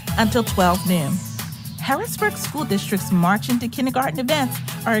 a.m. until 12 noon. Harrisburg School District's March into Kindergarten events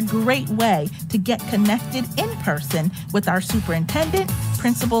are a great way to get connected in person with our superintendent,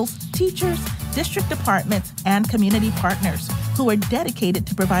 principals, teachers, district departments, and community partners who are dedicated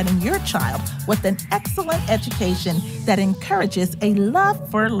to providing your child with an excellent education that encourages a love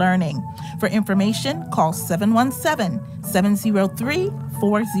for learning. For information, call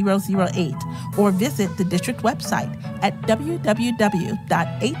 717-703-4008 or visit the district website at www.hbgsd.us.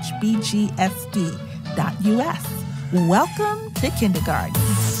 Welcome to kindergarten.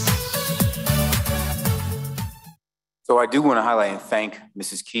 So I do want to highlight and thank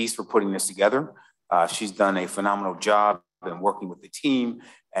Mrs. Keys for putting this together. She's done a phenomenal job in working with the team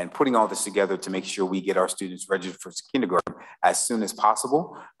and putting all this together to make sure we get our students registered for kindergarten as soon as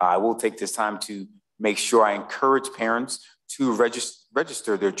possible. I will take this time to make sure I encourage parents to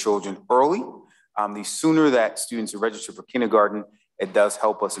register their children early. The sooner that students are registered for kindergarten, it does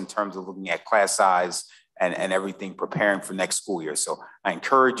help us in terms of looking at class size and everything, preparing for next school year. So I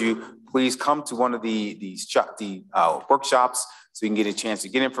encourage you, please come to one of these workshops so you can get a chance to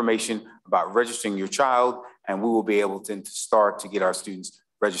get information about registering your child, and we will be able to start to get our students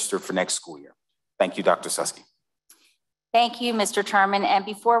registered for next school year. Thank you, Dr. Susky. Thank you, Mr. Terman. And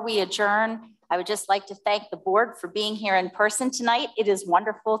before we adjourn, I would just like to thank the board for being here in person tonight. It is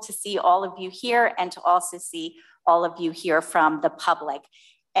wonderful to see all of you here and to also see all of you here from the public.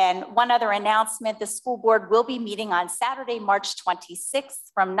 And one other announcement, the school board will be meeting on Saturday, March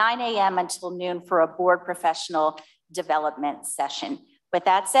 26th from 9 a.m. until noon for a board professional development session. With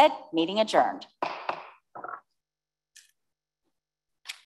that said, meeting adjourned.